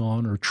take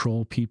on or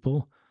troll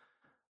people.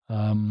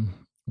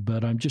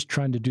 But I'm just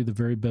trying to do the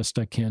very best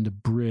I can to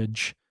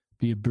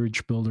be a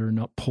bridge builder,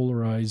 not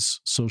polarize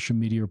social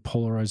media or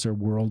polarize our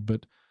world.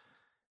 But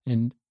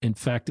in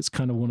fact, it's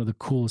kind of one of the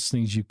coolest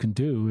things you can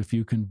do if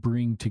you can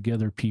bring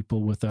together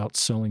people without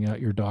selling out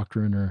your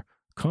doctrine or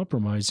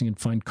compromising and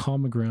find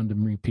common ground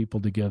and bring people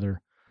together.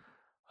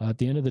 At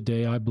the end of the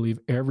day, I believe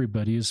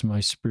everybody is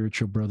my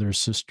spiritual brother or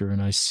sister, and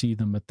I see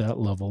them at that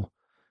level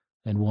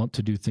and want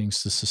to do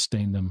things to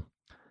sustain them.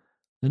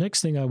 The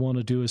next thing I want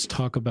to do is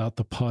talk about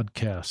the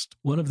podcast.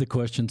 One of the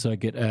questions I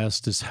get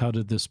asked is, how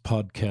did this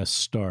podcast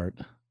start?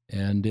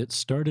 And it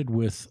started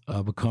with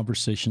a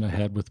conversation I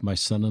had with my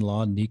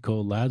son-in-law,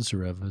 Nico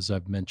Lazarev. As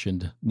I've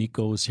mentioned,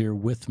 Nico is here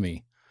with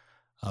me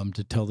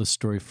to tell this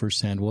story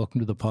firsthand.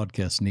 Welcome to the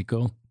podcast,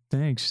 Nico.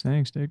 Thanks,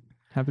 Dick.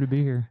 Happy to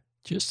be here.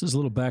 Just as a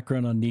little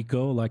background on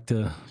Nico, I'd like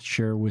to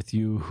share with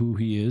you who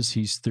he is.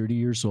 He's 30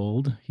 years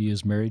old. He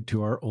is married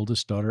to our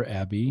oldest daughter,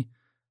 Abby.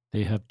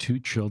 They have 2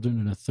 children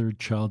and a 3rd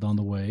child on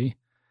the way.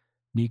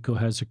 Nico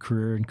has a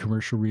career in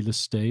commercial real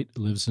estate,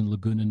 lives in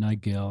Laguna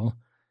Niguel,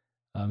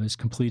 is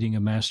completing a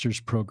master's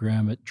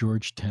program at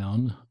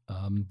Georgetown,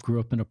 grew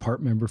up in a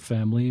part member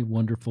family,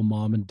 wonderful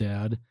mom and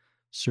dad,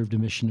 served a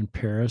mission in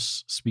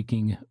Paris,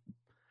 speaking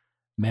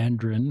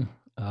Mandarin.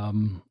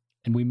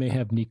 And we may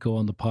have Nico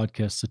on the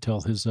podcast to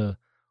tell his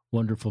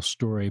wonderful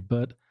story.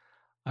 But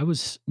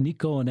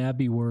Nico and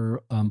Abby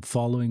were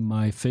following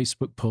my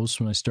Facebook posts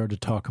when I started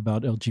to talk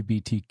about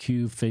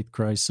LGBTQ, faith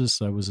crisis.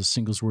 I was a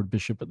Singles Word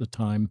bishop at the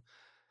time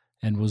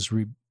and was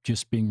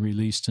just being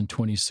released in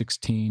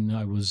 2016.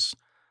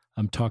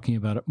 I'm talking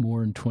about it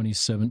more in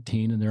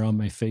 2017, and they're on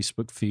my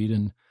Facebook feed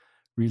and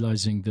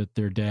realizing that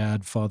their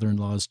dad,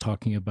 father-in-law, is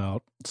talking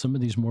about some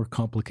of these more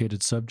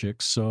complicated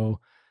subjects. So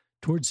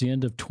towards the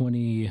end of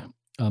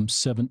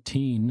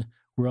 2017,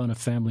 we're on a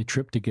family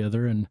trip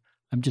together, and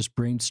I'm just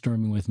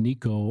brainstorming with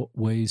Nico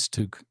ways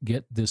to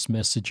get this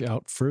message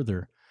out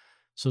further.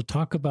 So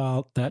talk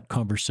about that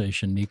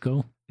conversation,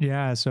 Nico.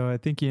 Yeah, so I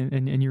think,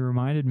 and you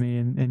reminded me,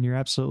 and you're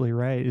absolutely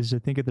right, is I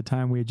think at the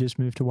time we had just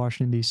moved to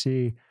Washington,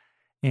 D.C.,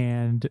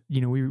 and,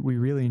 we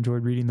really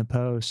enjoyed reading the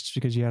posts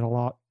because you had a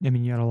lot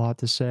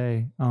to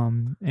say.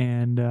 And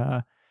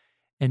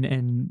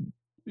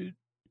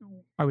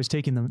I was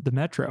taking the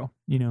metro,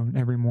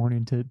 every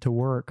morning to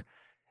work.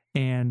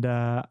 And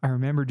I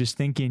remember just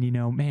thinking,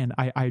 man,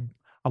 I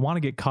want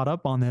to get caught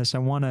up on this. I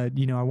want to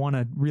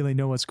really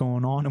know what's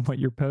going on and what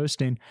you're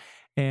posting.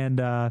 And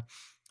I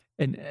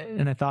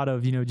thought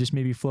of, just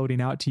maybe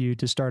floating out to you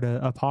to start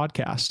a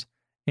podcast.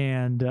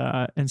 And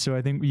so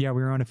I think, we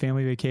were on a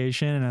family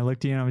vacation, and I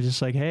looked at you and I was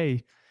just like,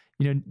 hey,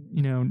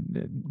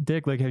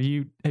 Dick, like, have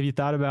you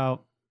thought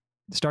about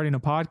starting a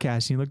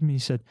podcast? And he looked at me and he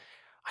said,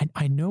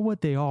 I know what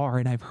they are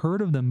and I've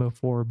heard of them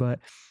before, but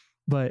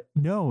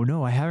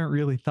no, I haven't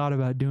really thought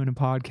about doing a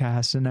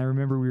podcast. And I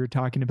remember we were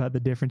talking about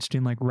the difference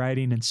between like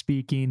writing and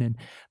speaking and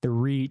the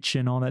reach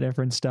and all that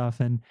different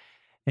stuff. And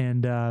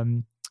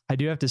I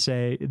do have to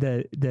say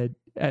that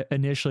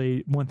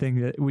initially, one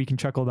thing that we can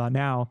chuckle about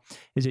now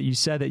is that you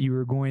said that you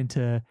were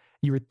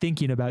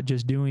thinking about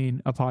just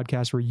doing a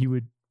podcast where you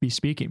would be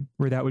speaking,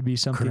 where that would be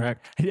something.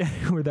 Correct. Yeah,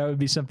 where that would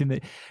be something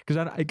that,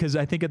 because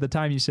I think at the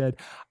time you said,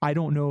 I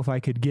don't know if I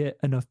could get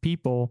enough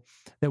people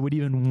that would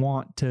even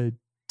want to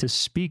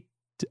speak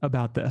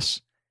about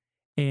this.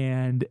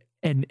 And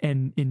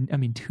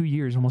in, 2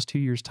 years, almost 2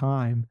 years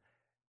time,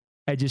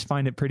 I just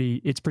find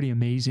it's pretty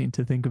amazing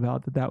to think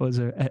about that was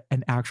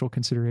an actual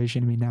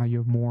consideration. I mean, now you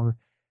have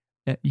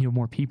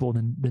more people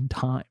than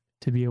time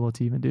to be able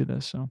to even do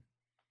this.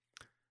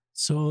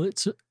 So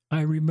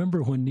I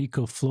remember when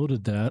Nico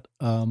floated that,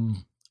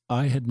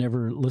 I had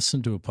never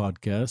listened to a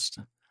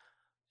podcast.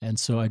 And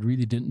so I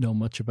really didn't know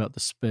much about the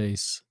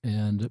space.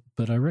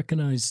 But I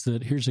recognized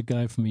that here's a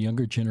guy from a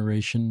younger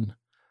generation,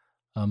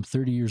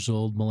 30 years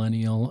old,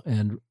 millennial,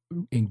 and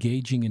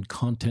engaging in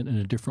content in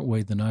a different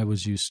way than I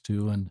was used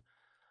to. And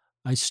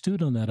I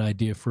stewed on that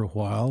idea for a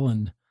while,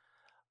 and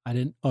I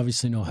didn't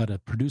obviously know how to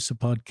produce a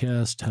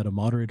podcast, how to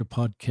moderate a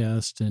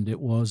podcast, and it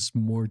was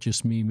more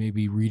just me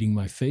maybe reading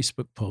my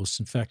Facebook posts.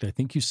 In fact, I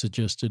think you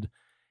suggested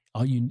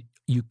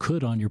you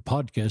could on your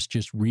podcast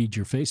just read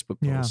your Facebook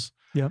posts.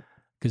 Yeah. Yep.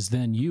 Because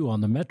then you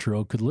on the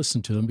Metro could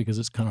listen to them, because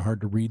it's kind of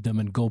hard to read them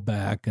and go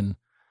back. And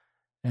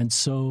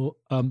so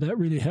that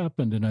really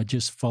happened. And I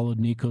just followed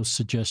Nico's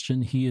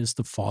suggestion. He is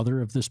the father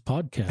of this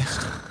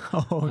podcast.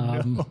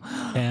 No.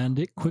 And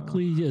it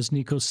quickly, as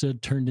Nico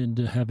said, turned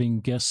into having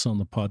guests on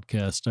the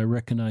podcast. I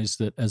recognized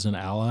that as an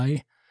ally,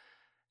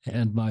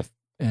 and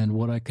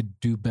what I could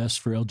do best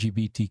for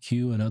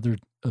LGBTQ and other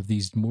of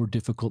these more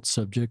difficult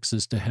subjects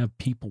is to have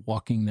people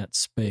walking that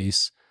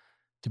space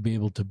to be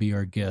able to be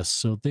our guests.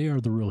 So they are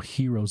the real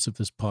heroes of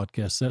this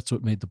podcast. That's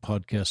what made the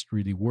podcast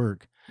really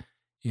work,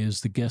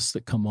 is the guests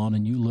that come on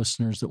and you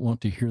listeners that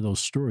want to hear those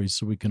stories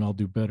so we can all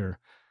do better.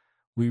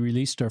 We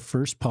released our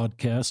first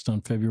podcast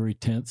on February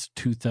 10th,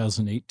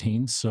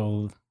 2018.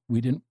 So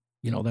we didn't,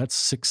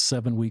 that's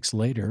 6-7 weeks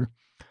later.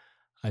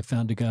 I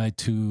found a guy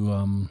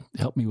to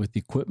help me with the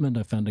equipment.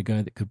 I found a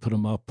guy that could put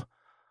them up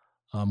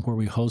where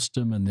we host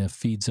them, and the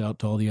feeds out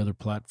to all the other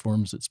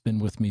platforms. It's been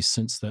with me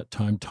since that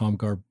time, Tom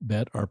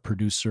Garbett, our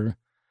producer.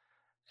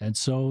 And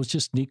so it's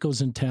just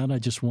Nico's in town. I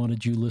just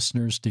wanted you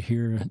listeners to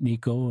hear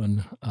Nico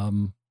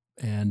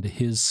and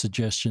his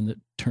suggestion that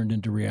turned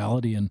into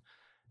reality and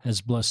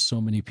has blessed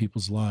so many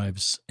people's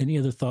lives. Any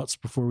other thoughts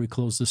before we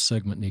close this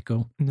segment,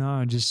 Nico?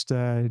 No, just,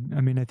 I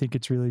think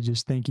it's really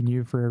just thanking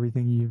you for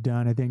everything you've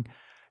done. I think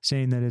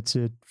saying that it's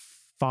a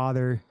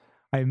father,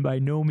 I by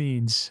no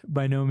means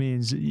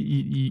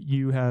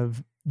you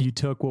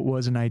took what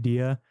was an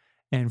idea,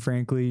 and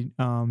frankly,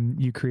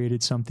 you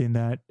created something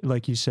that,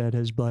 like you said,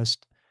 has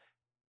blessed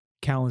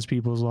countless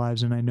people's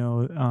lives. And I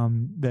know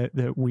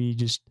that we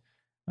just,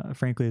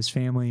 frankly, as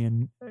family,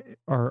 and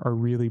are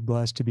really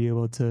blessed to be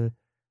able to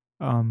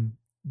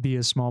be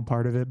a small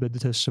part of it, but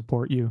to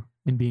support you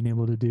in being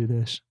able to do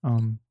this.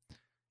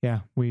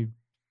 We're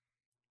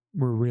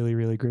really,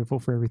 really grateful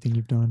for everything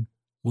you've done.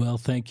 Well,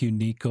 thank you,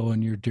 Nico,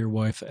 and your dear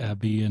wife,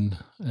 Abby, and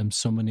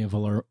so many of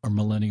our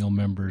millennial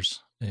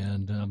members.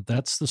 And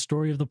that's the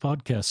story of the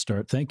podcast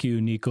start. Thank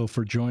you, Nico,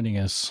 for joining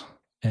us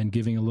and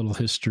giving a little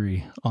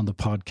history on the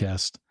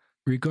podcast.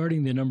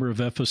 Regarding the number of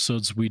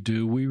episodes we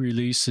do, we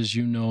release, as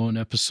you know, an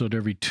episode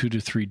every 2 to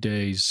 3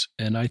 days.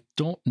 And I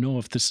don't know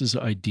if this is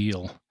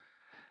ideal.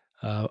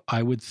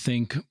 I would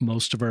think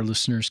most of our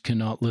listeners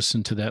cannot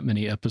listen to that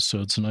many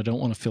episodes, and I don't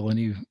want to feel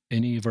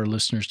any of our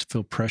listeners to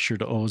feel pressure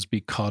to always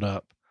be caught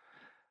up.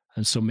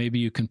 And so maybe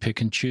you can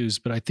pick and choose.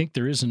 But I think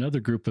there is another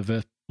group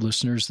of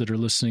listeners that are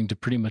listening to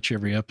pretty much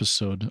every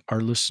episode. Our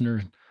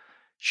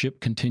listenership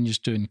continues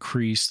to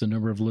increase. The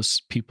number of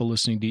people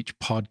listening to each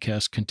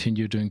podcast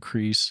continue to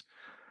increase.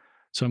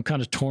 So I'm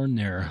kind of torn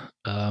there.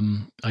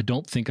 I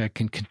don't think I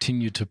can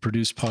continue to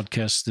produce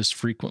podcasts this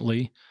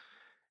frequently.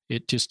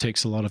 It just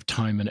takes a lot of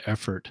time and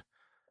effort.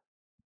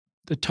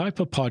 The type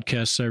of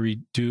podcasts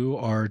I do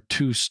are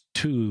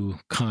two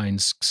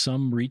kinds.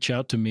 Some reach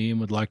out to me and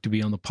would like to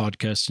be on the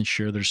podcast and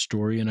share their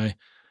story, and I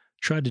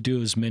try to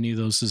do as many of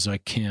those as I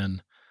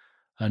can.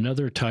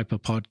 Another type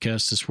of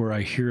podcast is where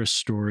I hear a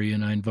story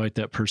and I invite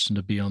that person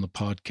to be on the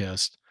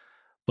podcast.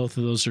 Both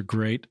of those are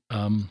great.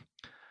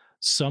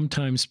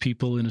 Sometimes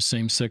people in a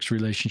same-sex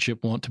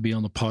relationship want to be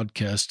on the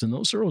podcast, and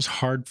those are always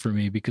hard for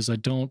me because I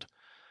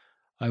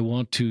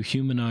want to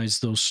humanize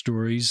those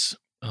stories.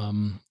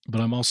 But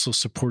I'm also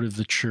supportive of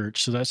the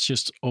church. So that's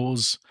just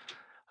always,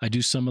 I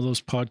do some of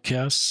those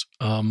podcasts.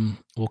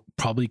 We'll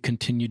probably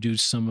continue to do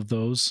some of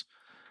those.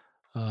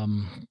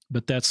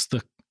 But that's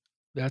the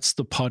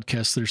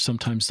podcast that are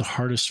sometimes the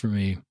hardest for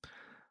me.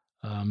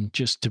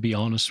 Just to be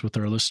honest with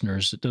our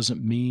listeners, it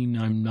doesn't mean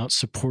I'm not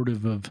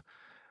supportive of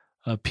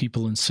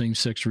people in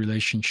same-sex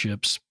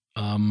relationships.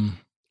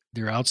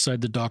 They're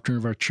outside the doctrine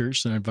of our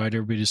church, and I invite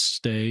everybody to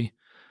stay.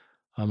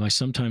 I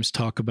sometimes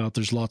talk about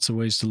there's lots of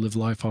ways to live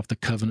life off the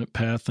covenant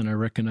path, and I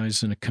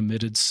recognize in a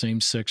committed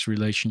same-sex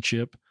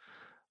relationship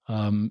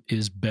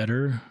is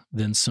better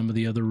than some of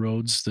the other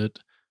roads that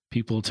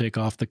people take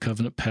off the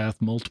covenant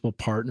path, multiple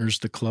partners,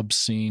 the club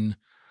scene,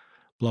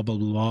 blah, blah,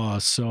 blah.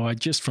 So I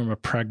just, from a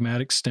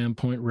pragmatic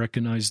standpoint,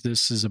 recognize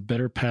this is a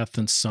better path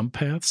than some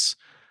paths,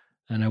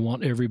 and I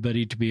want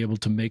everybody to be able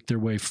to make their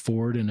way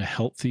forward in a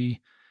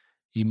healthy,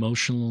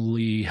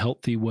 emotionally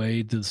healthy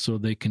way so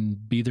they can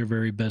be their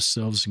very best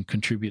selves and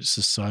contribute to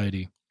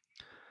society.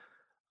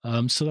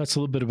 So that's a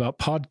little bit about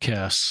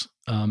podcasts.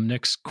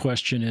 Next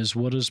question is,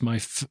 what does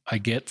I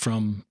get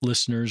from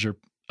listeners or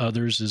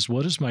others is,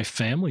 what does my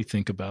family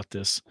think about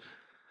this?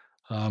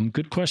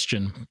 Good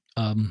question.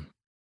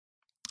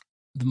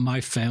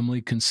 My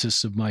family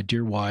consists of my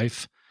dear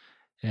wife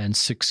and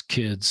 6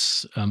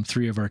 kids.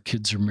 3 of our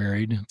kids are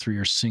married, 3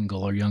 are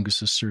single. Our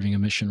youngest is serving a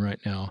mission right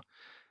now.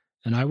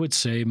 And I would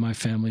say my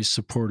family's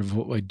supportive of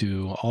what I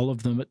do. All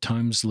of them at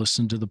times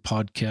listen to the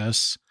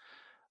podcasts.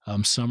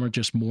 Some are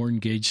just more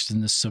engaged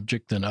in this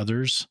subject than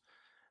others.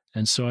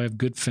 And so I have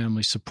good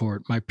family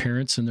support. My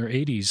parents in their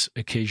 80s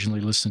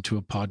occasionally listen to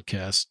a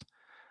podcast.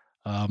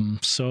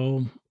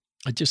 So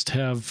I just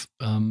have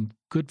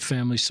good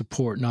family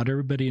support. Not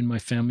everybody in my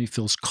family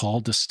feels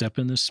called to step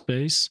in this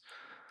space.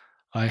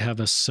 I have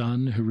a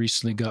son who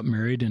recently got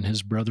married, and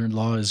his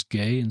brother-in-law is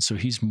gay, and so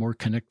he's more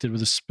connected with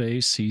the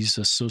space. He's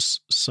a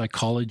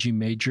psychology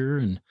major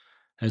and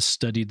has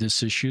studied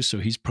this issue, so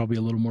he's probably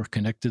a little more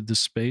connected to the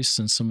space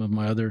than some of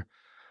my other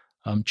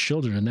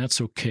children, and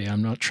that's okay.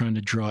 I'm not trying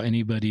to draw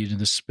anybody into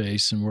the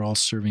space, and we're all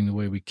serving the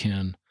way we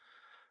can.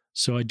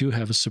 So I do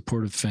have a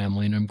supportive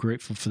family, and I'm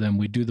grateful for them.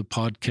 We do the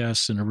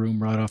podcast in a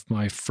room right off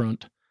my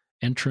front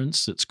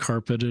entrance that's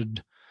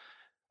carpeted,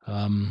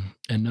 and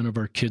none of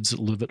our kids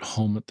live at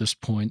home at this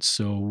point,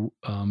 so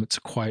it's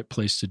a quiet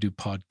place to do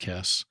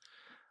podcasts.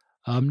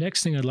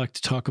 Next thing I'd like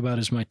to talk about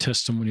is my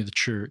testimony of the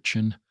church,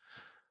 and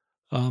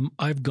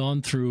I've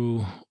gone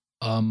through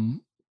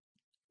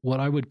what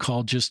I would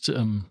call just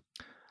an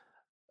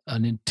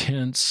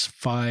intense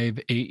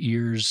 5-8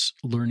 years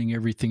learning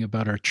everything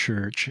about our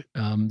church.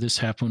 This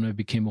happened when I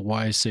became a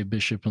YSA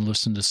bishop and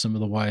listened to some of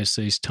the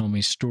YSAs tell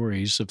me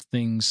stories of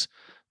things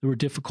that were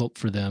difficult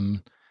for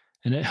them.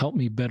 And it helped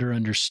me better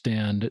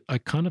understand. I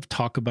kind of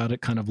talk about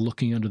it kind of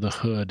looking under the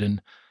hood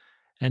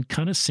and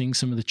kind of seeing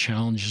some of the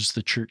challenges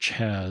the church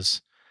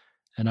has.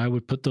 And I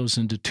would put those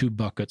into 2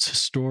 buckets: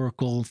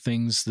 historical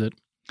things that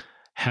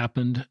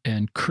happened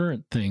and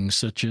current things,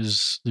 such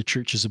as the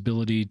church's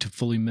ability to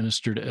fully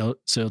minister to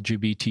its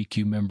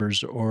LGBTQ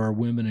members, or are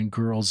women and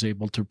girls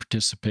able to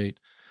participate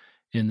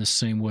in the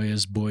same way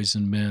as boys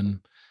and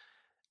men.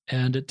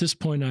 And at this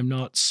point, I'm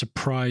not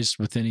surprised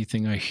with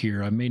anything I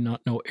hear. I may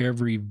not know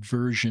every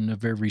version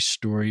of every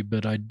story,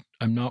 but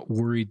I'm not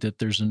worried that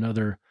there's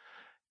another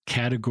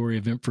category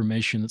of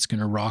information that's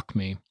going to rock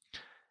me.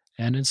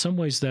 And in some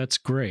ways, that's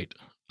great,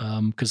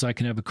 because I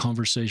can have a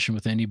conversation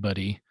with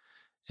anybody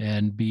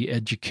and be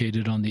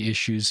educated on the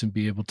issues and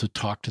be able to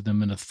talk to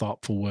them in a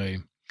thoughtful way.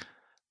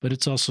 But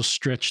it's also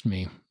stretched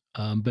me,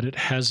 but it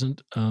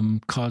hasn't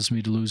caused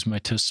me to lose my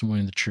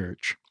testimony in the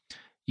church,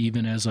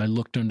 even as I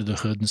looked under the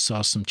hood and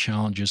saw some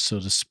challenges, so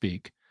to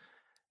speak,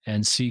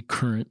 and see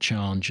current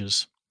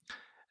challenges.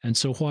 And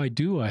so why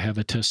do I have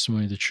a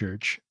testimony of the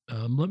church?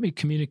 Let me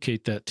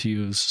communicate that to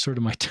you as sort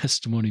of my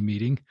testimony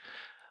meeting.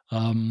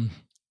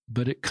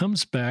 But it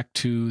comes back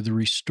to the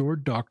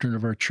restored doctrine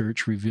of our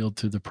church revealed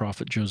through the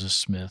prophet Joseph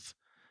Smith,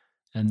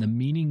 and the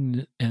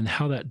meaning and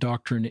how that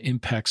doctrine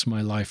impacts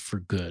my life for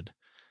good,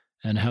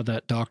 and how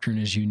that doctrine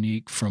is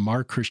unique from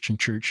our Christian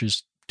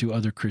churches to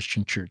other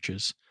Christian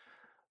churches.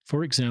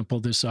 For example,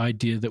 this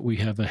idea that we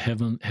have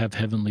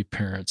heavenly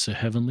parents, a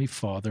heavenly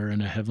father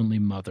and a heavenly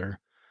mother,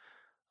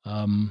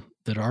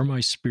 that are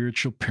my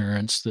spiritual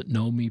parents, that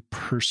know me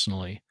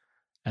personally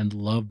and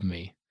love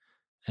me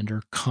and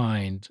are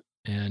kind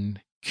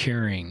and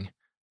caring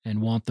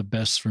and want the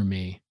best for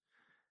me.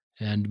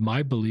 And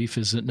my belief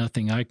is that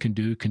nothing I can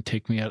do can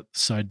take me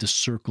outside the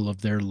circle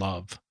of their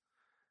love,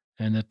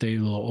 and that they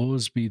will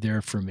always be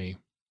there for me.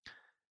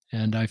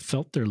 And I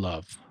felt their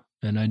love,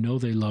 and I know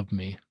they love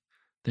me.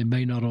 They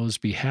may not always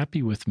be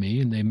happy with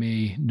me, and they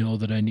may know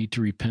that I need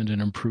to repent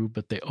and improve,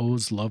 but they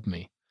always love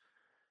me.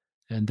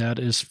 And that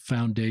is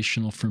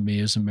foundational for me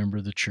as a member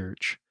of the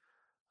church.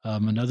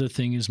 Another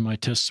thing is my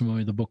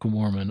testimony of the Book of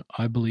Mormon.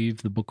 I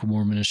believe the Book of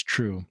Mormon is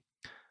true.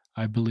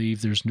 I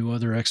believe there's no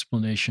other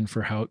explanation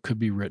for how it could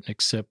be written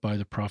except by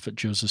the prophet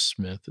Joseph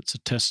Smith. It's a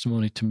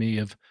testimony to me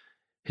of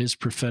his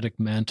prophetic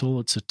mantle.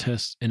 It's a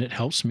test, and it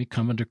helps me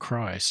come unto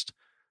Christ.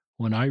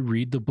 When I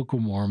read the Book of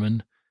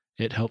Mormon,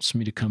 it helps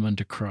me to come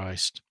unto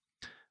Christ,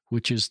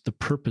 which is the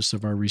purpose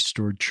of our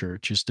restored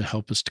church, is to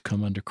help us to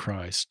come unto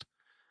Christ.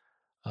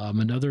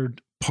 Another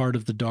part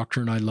of the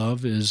doctrine I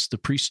love is the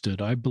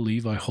priesthood. I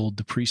believe I hold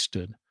the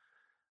priesthood.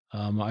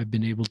 I've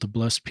been able to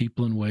bless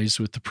people in ways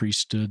with the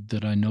priesthood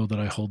that I know that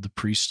I hold the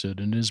priesthood,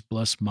 and it has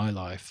blessed my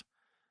life.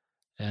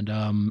 And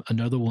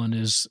another one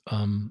is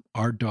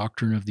our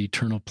doctrine of the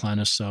eternal plan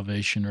of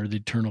salvation, or the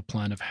eternal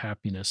plan of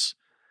happiness,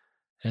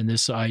 and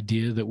this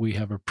idea that we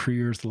have a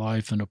pre-earth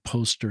life and a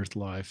post-earth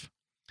life.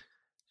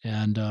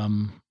 And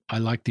I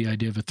like the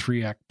idea of a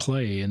 3-act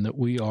play, and that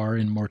we are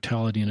in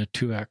mortality in a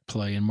 2-act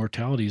play, and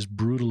mortality is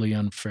brutally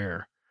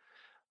unfair.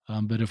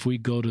 But if we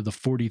go to the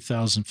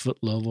 40,000-foot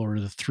level, or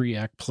the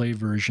 3-act play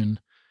version,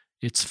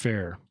 it's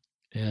fair.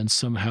 And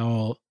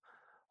somehow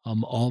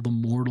all the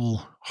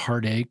mortal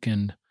heartache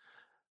and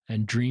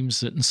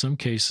dreams that in some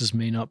cases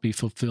may not be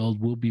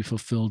fulfilled will be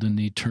fulfilled in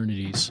the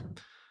eternities.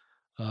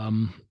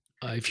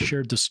 I've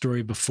shared the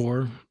story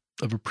before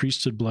of a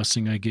priesthood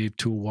blessing I gave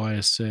to a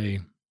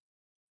YSA.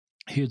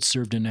 He had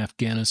served in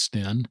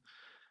Afghanistan,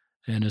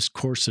 and as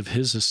course of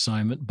his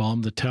assignment,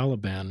 bombed the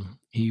Taliban.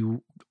 He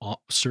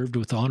served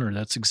with honor.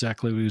 That's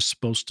exactly what he was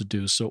supposed to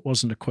do. So it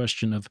wasn't a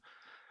question of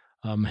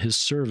his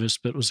service,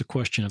 but it was a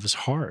question of his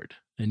heart.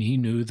 And he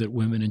knew that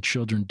women and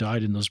children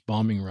died in those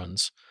bombing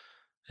runs.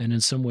 And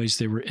in some ways,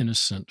 they were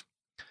innocent.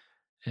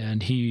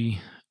 And he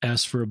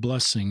asked for a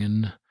blessing.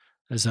 And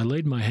as I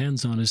laid my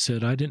hands on his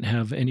head, I didn't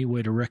have any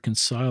way to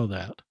reconcile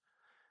that.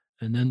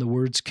 And then the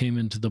words came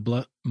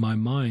into my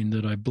mind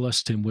that I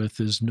blessed him with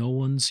is, no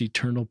one's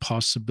eternal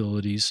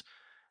possibilities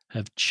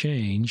have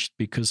changed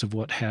because of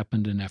what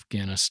happened in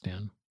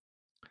Afghanistan.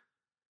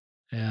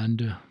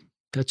 And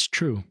that's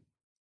true.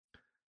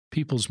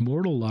 People's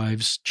mortal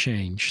lives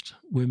changed.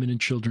 Women and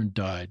children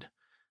died.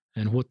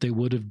 And what they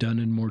would have done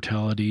in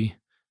mortality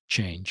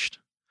changed.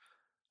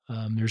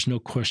 There's no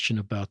question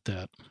about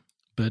that.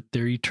 But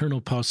their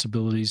eternal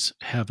possibilities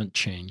haven't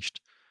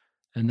changed.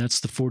 And that's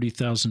the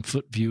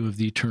 40,000-foot view of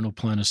the eternal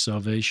plan of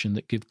salvation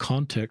that give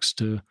context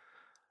to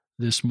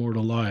this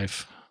mortal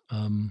life.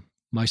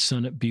 My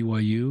son at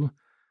BYU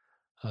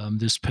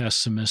this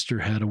past semester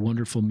had a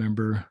wonderful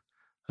member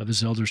of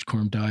his elders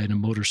quorum die in a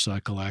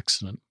motorcycle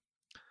accident.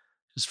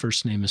 His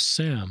first name is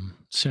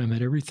Sam. Sam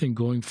had everything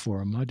going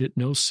for him. I didn't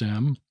know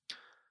Sam,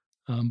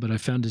 but I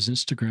found his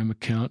Instagram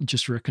account and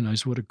just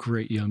recognized what a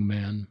great young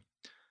man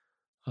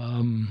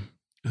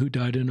who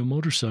died in a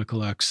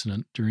motorcycle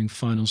accident during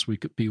finals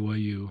week at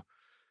BYU.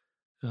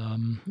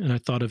 And I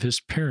thought of his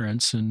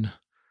parents and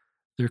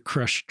their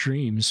crushed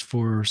dreams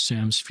for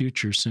Sam's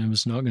future. Sam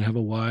is not going to have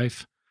a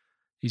wife.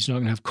 He's not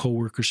going to have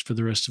coworkers for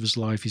the rest of his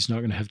life. He's not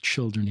going to have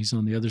children. He's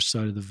on the other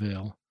side of the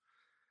veil.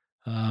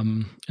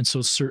 And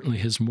so certainly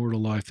his mortal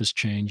life has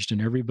changed,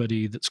 and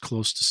everybody that's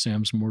close to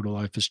Sam's mortal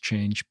life has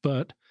changed,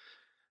 but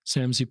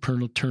Sam's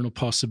eternal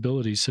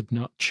possibilities have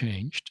not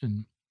changed.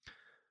 And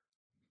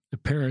the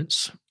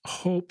parents'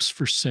 hopes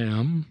for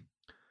Sam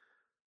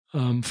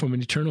from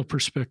an eternal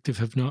perspective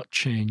have not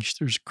changed.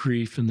 There's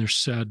grief and there's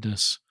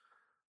sadness.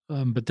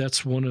 But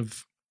that's one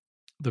of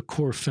the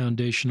core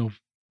foundational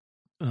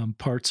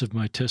parts of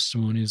my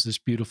testimony is this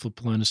beautiful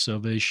plan of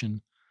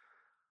salvation.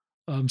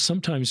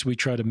 Sometimes we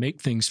try to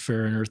make things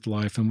fair in earth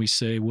life and we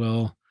say,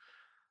 well,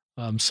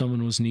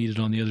 someone was needed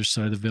on the other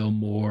side of the veil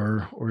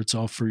more, or it's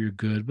all for your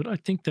good. But I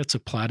think that's a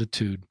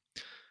platitude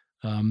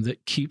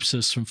that keeps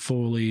us from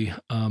fully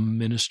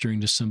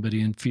ministering to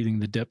somebody and feeling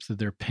the depth of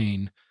their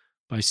pain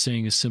by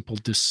saying a simple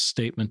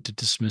statement to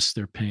dismiss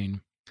their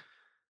pain.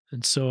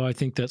 And so I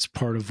think that's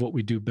part of what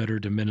we do better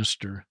to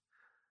minister.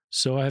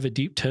 So I have a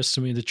deep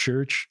testimony in the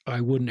church.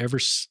 I wouldn't ever,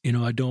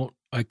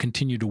 I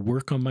continue to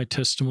work on my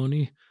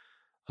testimony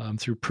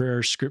through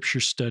prayer, scripture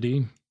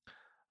study.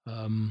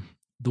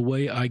 The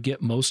way I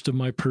get most of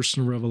my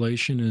personal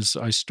revelation is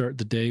I start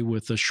the day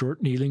with a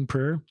short kneeling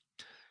prayer,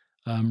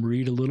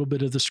 read a little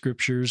bit of the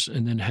scriptures,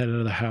 and then head out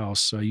of the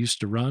house. I used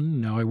to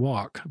run, now I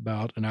walk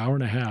about an hour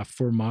and a half,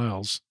 4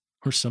 miles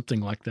or something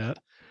like that.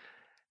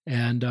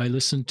 And I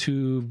listen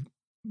to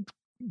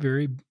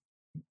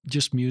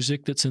just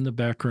music that's in the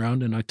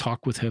background, and I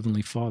talk with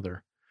Heavenly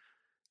Father.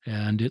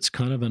 And it's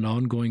kind of an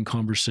ongoing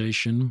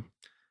conversation.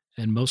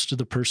 And most of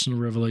the personal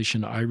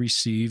revelation I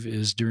receive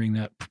is during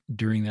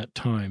that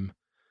time.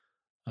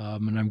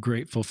 And I'm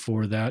grateful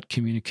for that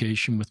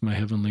communication with my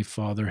Heavenly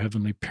Father,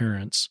 Heavenly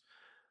Parents.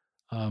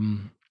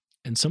 And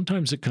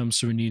sometimes it comes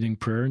through needing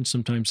prayer, and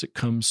sometimes it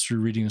comes through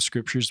reading the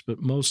scriptures.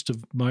 But most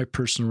of my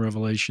personal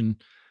revelation,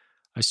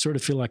 I sort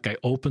of feel like I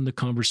open the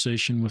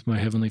conversation with my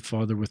Heavenly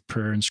Father with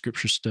prayer and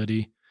scripture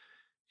study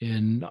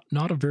in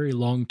not a very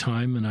long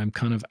time, and I'm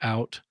kind of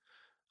out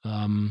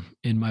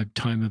in my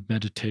time of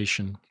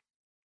meditation.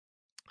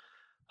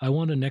 I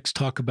want to next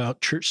talk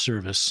about church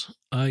service.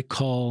 I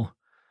call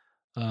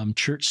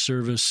church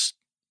service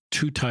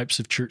two types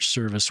of church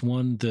service.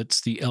 One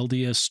that's the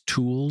LDS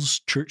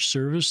Tools church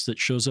service that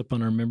shows up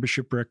on our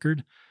membership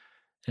record,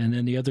 and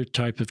then the other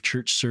type of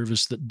church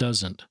service that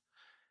doesn't.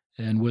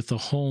 And with a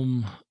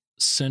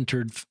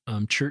home-centered,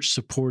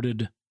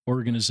 church-supported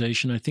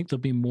organization, I think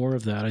there'll be more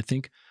of that. I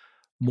think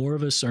more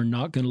of us are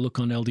not going to look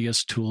on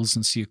LDS Tools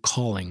and see a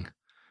calling.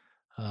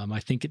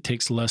 I think it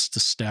takes less to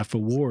staff a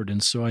ward.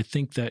 And so I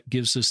think that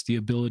gives us the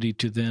ability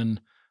to then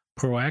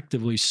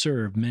proactively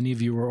serve. Many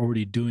of you are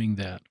already doing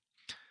that.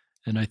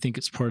 And I think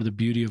it's part of the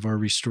beauty of our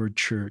restored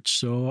church.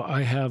 So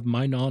I have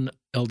my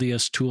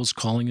non-LDS Tools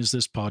calling is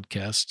this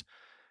podcast,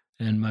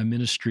 and my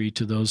ministry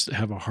to those that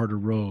have a harder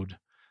road.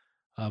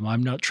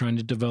 I'm not trying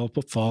to develop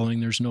a following.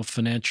 There's no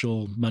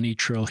financial money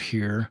trail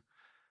here.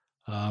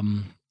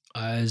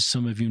 As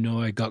some of you know,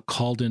 I got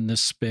called in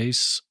this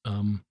space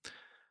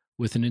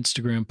with an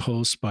Instagram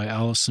post by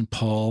Allison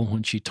Paul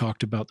when she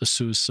talked about the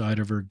suicide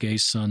of her gay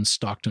son,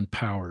 Stockton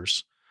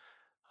Powers,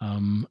 a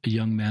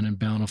young man in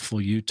Bountiful,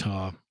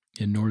 Utah,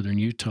 in northern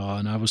Utah.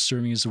 And I was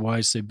serving as a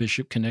YSA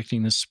bishop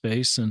connecting this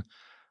space, and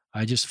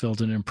I just felt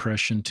an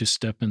impression to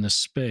step in this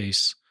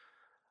space.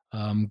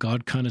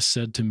 God kind of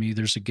said to me,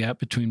 there's a gap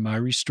between my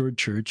restored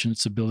church and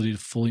its ability to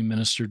fully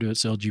minister to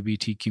its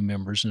LGBTQ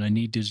members, and I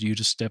need you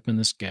to step in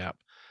this gap,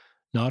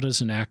 not as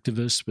an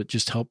activist, but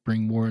just help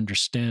bring more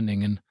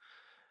understanding.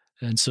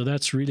 And so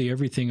that's really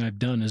everything I've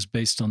done is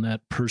based on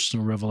that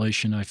personal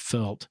revelation I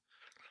felt.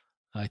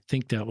 I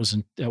think that was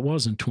in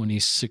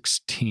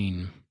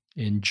 2016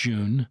 in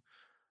June,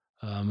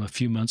 a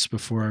few months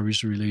before I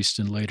was released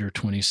in later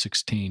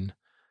 2016.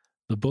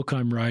 The book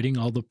I'm writing,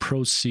 all the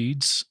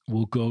proceeds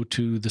will go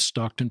to the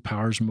Stockton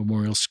Powers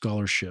Memorial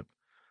Scholarship,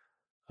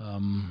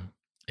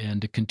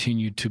 and to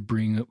continue to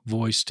bring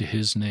voice to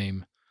his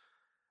name.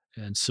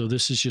 And so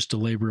this is just a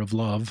labor of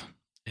love,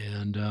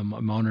 and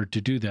I'm honored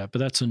to do that. But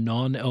that's a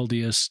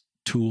non-LDS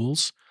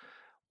tools.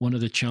 One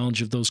of the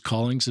challenge of those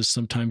callings is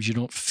sometimes you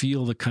don't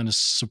feel the kind of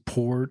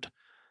support.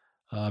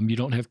 You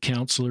don't have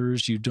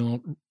counselors.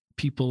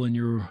 People in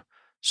your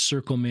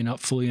circle may not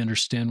fully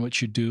understand what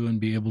you do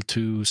and be able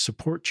to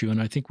support you. And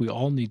I think we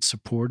all need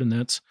support. And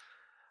that's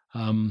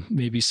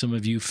maybe some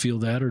of you feel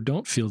that or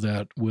don't feel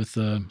that with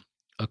a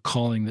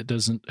calling that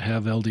doesn't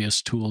have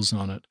LDS tools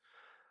on it.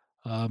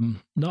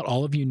 Not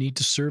all of you need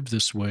to serve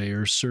this way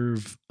or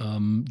serve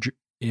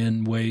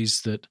in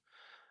ways that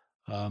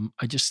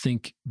I just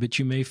think that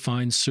you may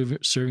find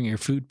serving your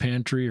food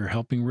pantry or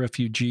helping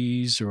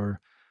refugees or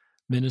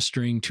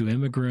ministering to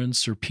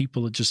immigrants or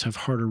people that just have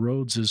harder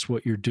roads is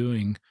what you're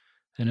doing.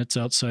 And it's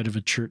outside of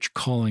a church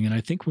calling. And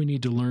I think we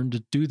need to learn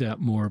to do that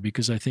more,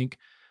 because I think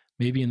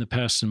maybe in the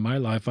past in my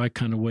life, I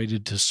kind of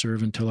waited to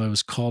serve until I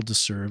was called to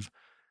serve.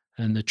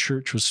 And the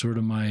church was sort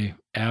of my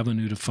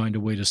avenue to find a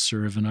way to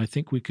serve. And I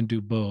think we can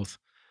do both.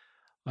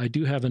 I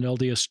do have an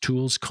LDS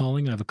Tools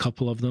calling. I have a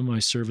couple of them. I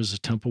serve as a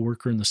temple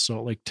worker in the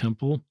Salt Lake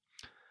Temple.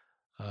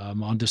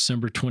 On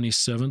December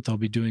 27th, I'll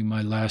be doing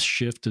my last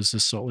shift as a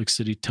Salt Lake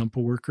City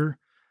temple worker.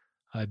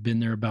 I've been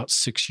there about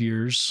 6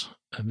 years.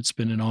 It's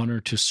been an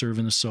honor to serve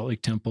in the Salt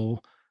Lake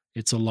Temple.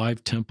 It's a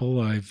live temple.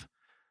 I've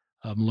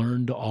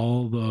learned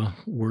all the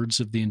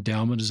words of the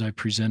endowment as I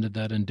presented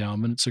that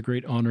endowment. It's a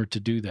great honor to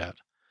do that.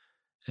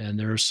 And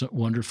there are some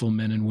wonderful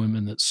men and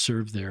women that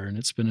serve there, and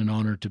it's been an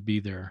honor to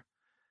be there.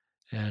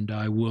 And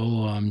I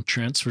will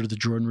transfer to the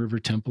Jordan River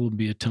Temple and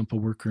be a temple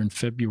worker in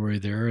February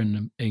there, and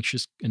I'm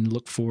anxious and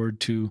look forward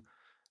to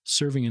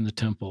serving in the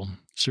temple.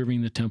 Serving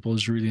in the temple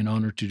is really an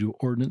honor, to do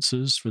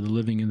ordinances for the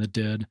living and the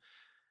dead,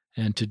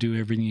 and to do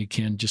everything you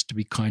can just to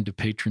be kind to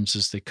patrons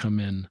as they come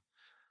in.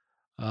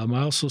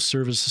 I also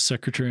serve as the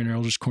secretary in our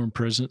Elders Quorum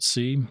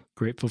presidency.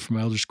 Grateful for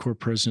my Elders Quorum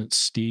president,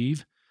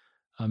 Steve.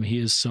 He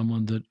is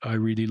someone that I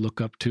really look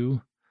up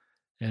to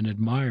and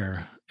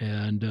admire,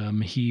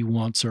 and he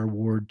wants our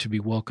ward to be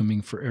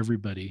welcoming for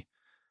everybody.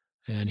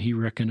 And he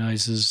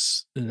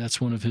recognizes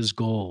that's one of his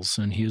goals,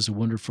 and he is a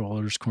wonderful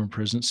Elders Quorum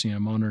presidency.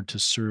 I'm honored to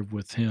serve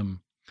with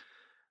him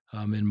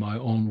in my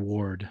own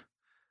ward.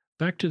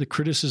 Back to the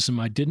criticism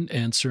I didn't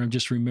answer, I'm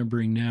just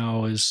remembering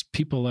now, is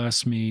people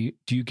ask me,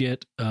 do you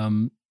get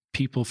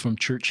people from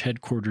church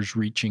headquarters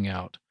reaching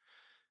out?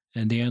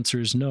 And the answer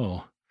is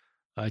no.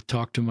 I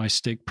talk to my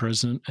stake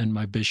president and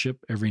my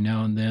bishop every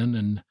now and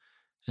then,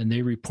 and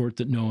they report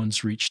that no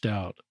one's reached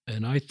out.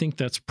 And I think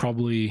that's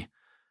probably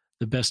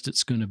the best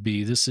it's going to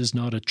be. This is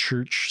not a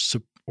church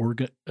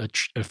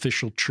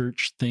official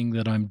church thing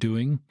that I'm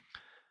doing,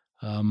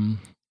 so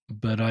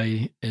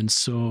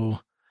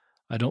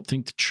I don't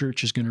think the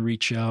church is going to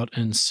reach out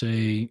and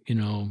say,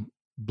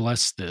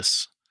 bless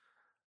this.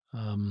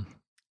 But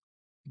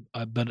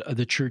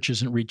the church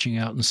isn't reaching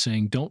out and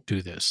saying, don't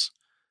do this,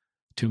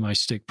 to my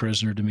stake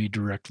president or to me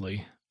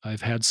directly.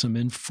 I've had some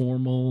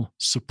informal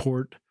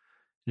support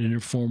in an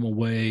informal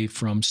way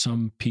from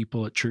some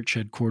people at church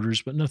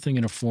headquarters, but nothing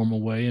in a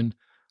formal way. And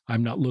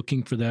I'm not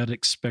looking for that,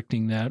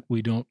 expecting that.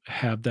 We don't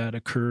have that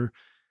occur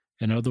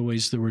in other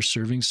ways that we're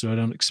serving, so I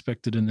don't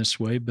expect it in this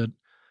way. But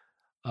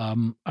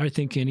I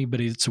think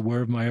anybody that's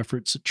aware of my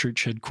efforts at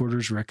church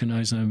headquarters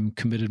recognize I'm a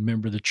committed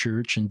member of the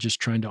church and just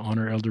trying to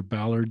honor Elder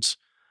Ballard's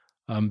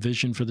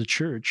vision for the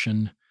church.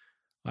 And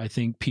I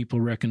think people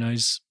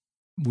recognize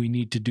we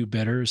need to do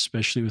better,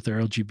 especially with our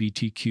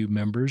LGBTQ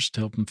members,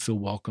 to help them feel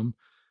welcome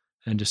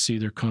and to see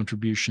their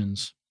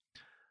contributions.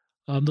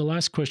 The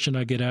last question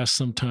I get asked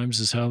sometimes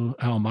is, how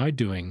am I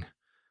doing?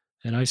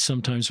 And I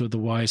sometimes with the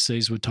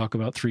YSAs would talk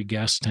about 3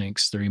 gas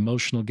tanks: their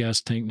emotional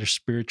gas tank, their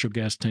spiritual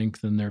gas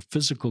tank, then their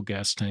physical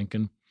gas tank.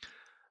 And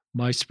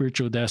my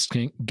spiritual gas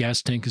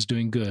tank is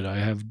doing good. I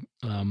have,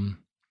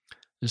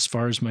 as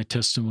far as my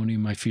testimony,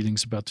 my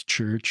feelings about the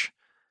church,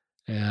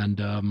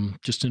 and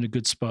just in a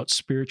good spot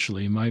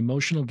spiritually. My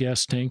emotional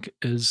gas tank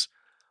is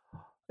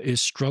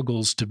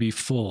struggles to be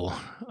full.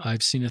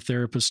 I've seen a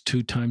therapist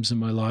 2 times in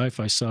my life.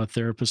 I saw a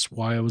therapist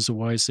while I was a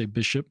YSA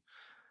bishop.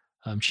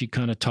 She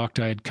kind of talked,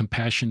 I had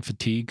compassion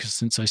fatigue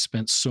since I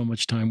spent so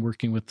much time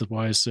working with the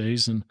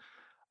YSAs, and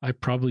I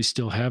probably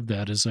still have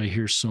that as I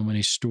hear so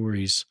many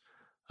stories.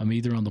 I'm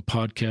either on the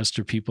podcast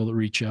or people that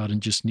reach out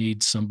and just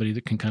need somebody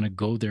that can kind of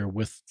go there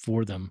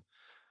for them.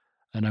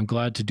 And I'm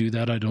glad to do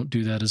that. I don't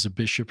do that as a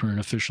bishop or an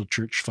official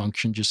church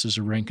function, just as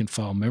a rank and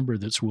file member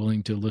that's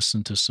willing to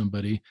listen to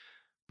somebody,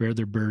 bear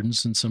their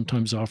burdens, and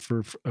sometimes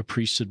offer a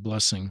priesthood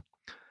blessing.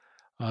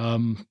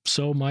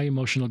 So my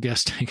emotional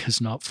gas tank is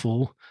not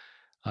full.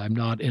 I'm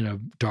not in a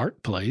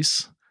dark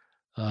place,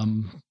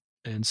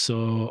 And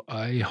so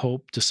I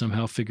hope to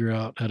somehow figure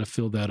out how to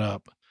fill that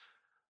up.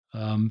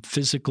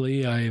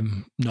 Physically,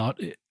 I'm not,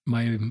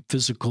 my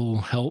physical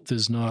health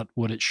is not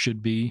what it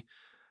should be.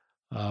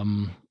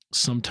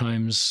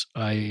 Sometimes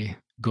I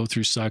go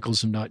through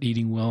cycles of not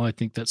eating well. I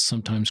think that's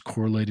sometimes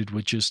correlated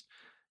with just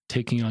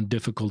taking on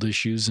difficult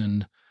issues.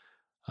 And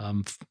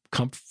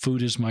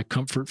food is my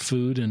comfort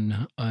food.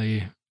 And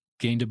I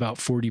gained about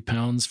 40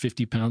 pounds,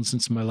 50 pounds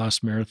since my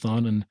last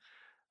marathon, and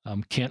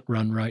can't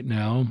run right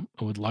now.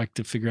 I would like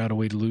to figure out a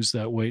way to lose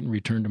that weight and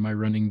return to my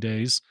running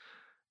days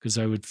because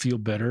I would feel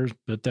better.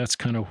 But that's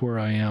kind of where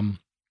I am,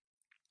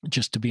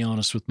 just to be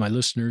honest with my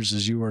listeners,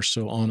 as you are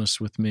so honest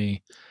with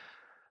me.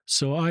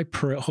 So I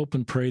hope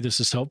and pray this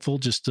is helpful.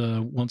 Just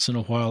a once in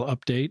a while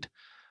update.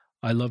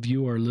 I love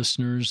you, our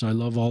listeners. I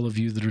love all of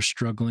you that are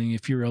struggling.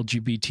 If you're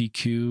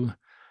LGBTQ,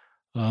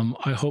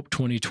 I hope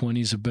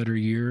 2020 is a better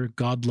year.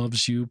 God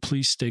loves you.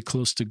 Please stay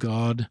close to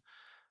God.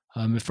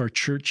 If our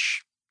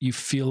church, you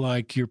feel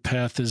like your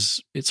path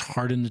it's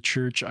hard in the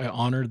church, I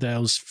honor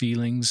those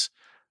feelings.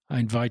 I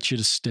invite you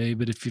to stay.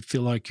 But if you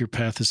feel like your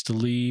path is to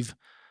leave,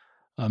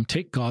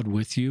 take God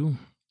with you.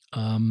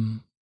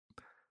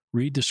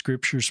 Read the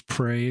scriptures,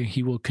 pray.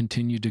 He will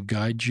continue to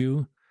guide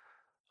you.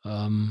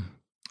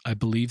 I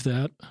believe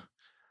that.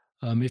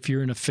 If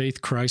you're in a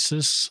faith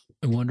crisis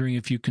and wondering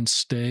if you can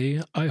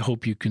stay, I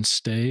hope you can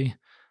stay.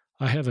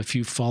 I have a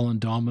few fallen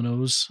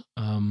dominoes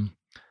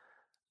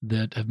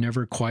that have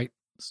never quite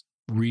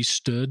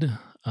restood,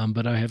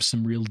 but I have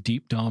some real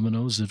deep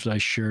dominoes, as I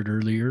shared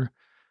earlier.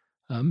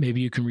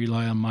 Maybe you can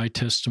rely on my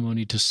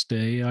testimony to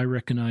stay. I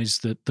recognize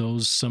that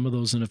some of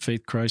those in a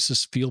faith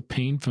crisis feel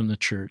pain from the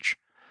church,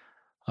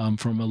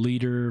 from a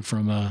leader,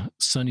 from a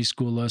Sunday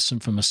school lesson,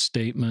 from a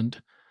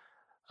statement.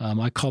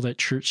 I call that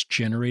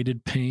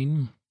church-generated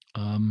pain,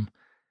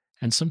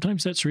 and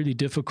sometimes that's really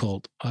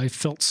difficult. I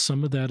felt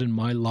some of that in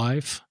my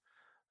life.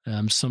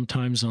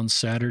 Sometimes on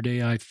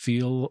Saturday, I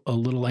feel a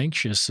little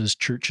anxious as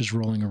church is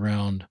rolling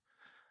around.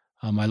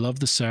 I love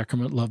the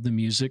sacrament, love the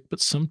music, but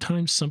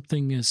sometimes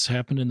something has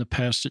happened in the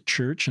past at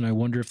church, and I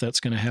wonder if that's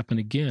going to happen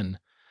again.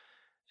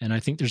 And I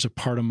think there's a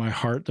part of my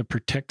heart that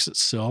protects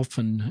itself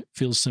and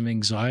feels some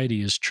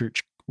anxiety as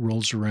church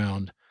rolls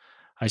around.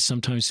 I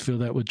sometimes feel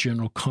that with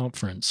General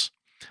Conference.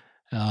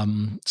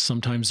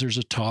 Sometimes there's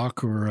a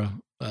talk or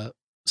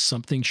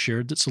something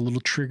shared that's a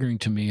little triggering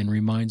to me and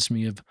reminds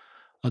me of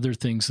other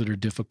things that are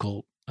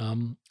difficult.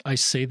 I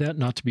say that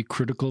not to be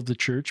critical of the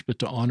church, but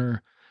to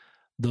honor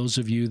those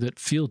of you that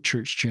feel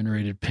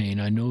church-generated pain.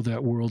 I know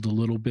that world a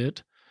little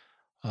bit.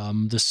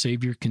 The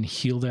Savior can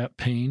heal that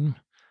pain.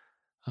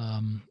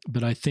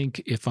 But I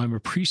think if I'm a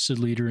priesthood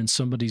leader and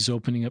somebody's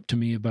opening up to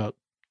me about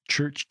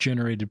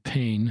church-generated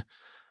pain,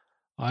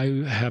 I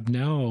have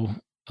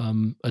now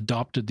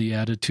adopted the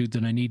attitude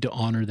that I need to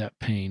honor that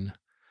pain.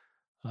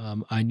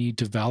 I need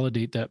to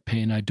validate that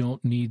pain. I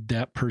don't need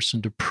that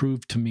person to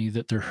prove to me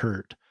that they're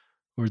hurt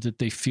or that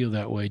they feel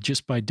that way.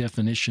 Just by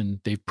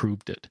definition, they've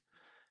proved it.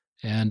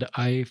 And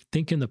I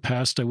think in the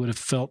past I would have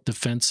felt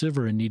defensive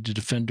or I need to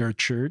defend our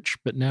church,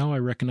 but now I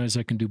recognize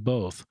I can do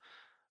both.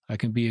 I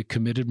can be a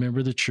committed member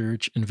of the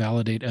church and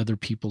validate other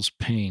people's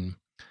pain.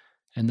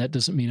 And that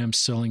doesn't mean I'm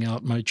selling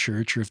out my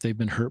church, or if they've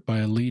been hurt by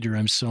a leader,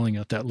 I'm selling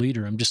out that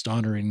leader. I'm just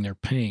honoring their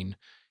pain,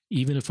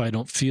 even if I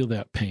don't feel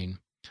that pain.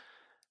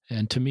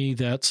 And to me,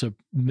 that's a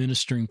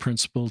ministering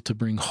principle to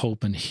bring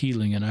hope and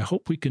healing. And I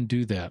hope we can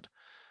do that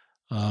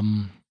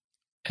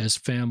as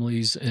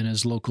families and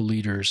as local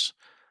leaders,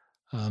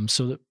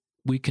 so that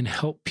we can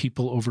help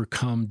people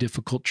overcome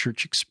difficult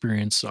church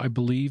experience. I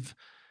believe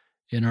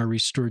in our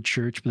restored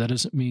church, but that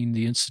doesn't mean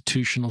the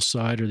institutional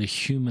side or the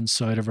human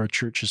side of our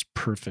church is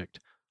perfect.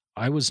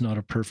 I was not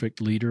a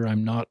perfect leader.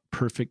 I'm not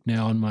perfect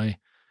now in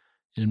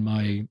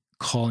my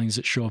callings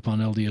that show up on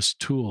LDS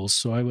Tools.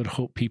 So I would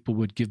hope people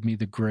would give me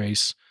the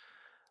grace.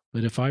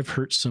 But if I've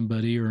hurt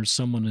somebody or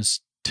someone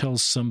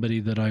tells somebody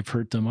that I've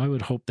hurt them, I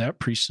would hope that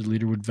priesthood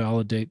leader would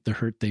validate the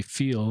hurt they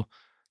feel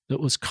that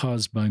was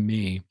caused by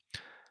me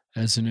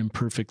as an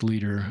imperfect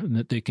leader, and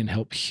that they can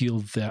help heal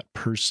that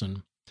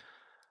person.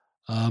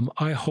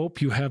 I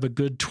hope you have a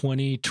good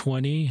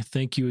 2020.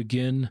 Thank you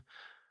again.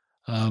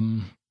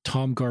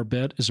 Tom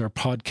Garbett is our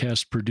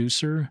podcast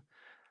producer.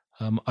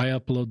 I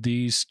upload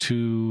these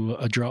to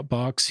a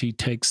Dropbox. He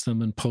takes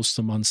them and posts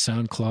them on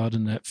SoundCloud,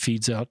 and that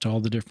feeds out to all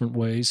the different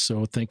ways.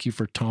 So thank you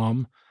for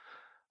Tom.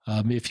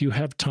 If you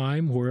have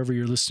time, wherever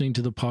you're listening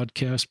to the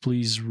podcast,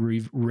 please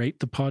rate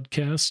the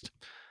podcast.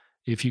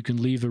 If you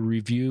can leave a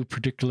review,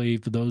 particularly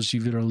for those of you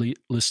that are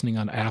listening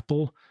on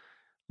Apple,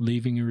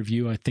 leaving a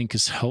review I think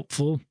is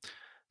helpful,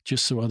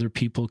 just so other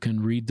people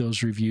can read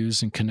those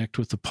reviews and connect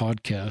with the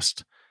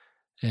podcast.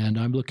 And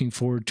I'm looking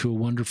forward to a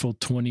wonderful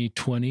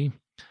 2020.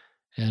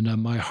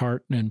 And my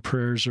heart and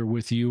prayers are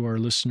with you, our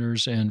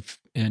listeners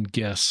and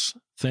guests.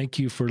 Thank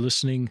you for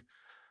listening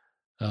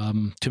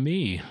to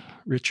me,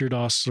 Richard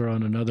Ostler,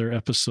 on another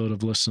episode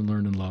of Listen,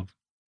 Learn, and Love.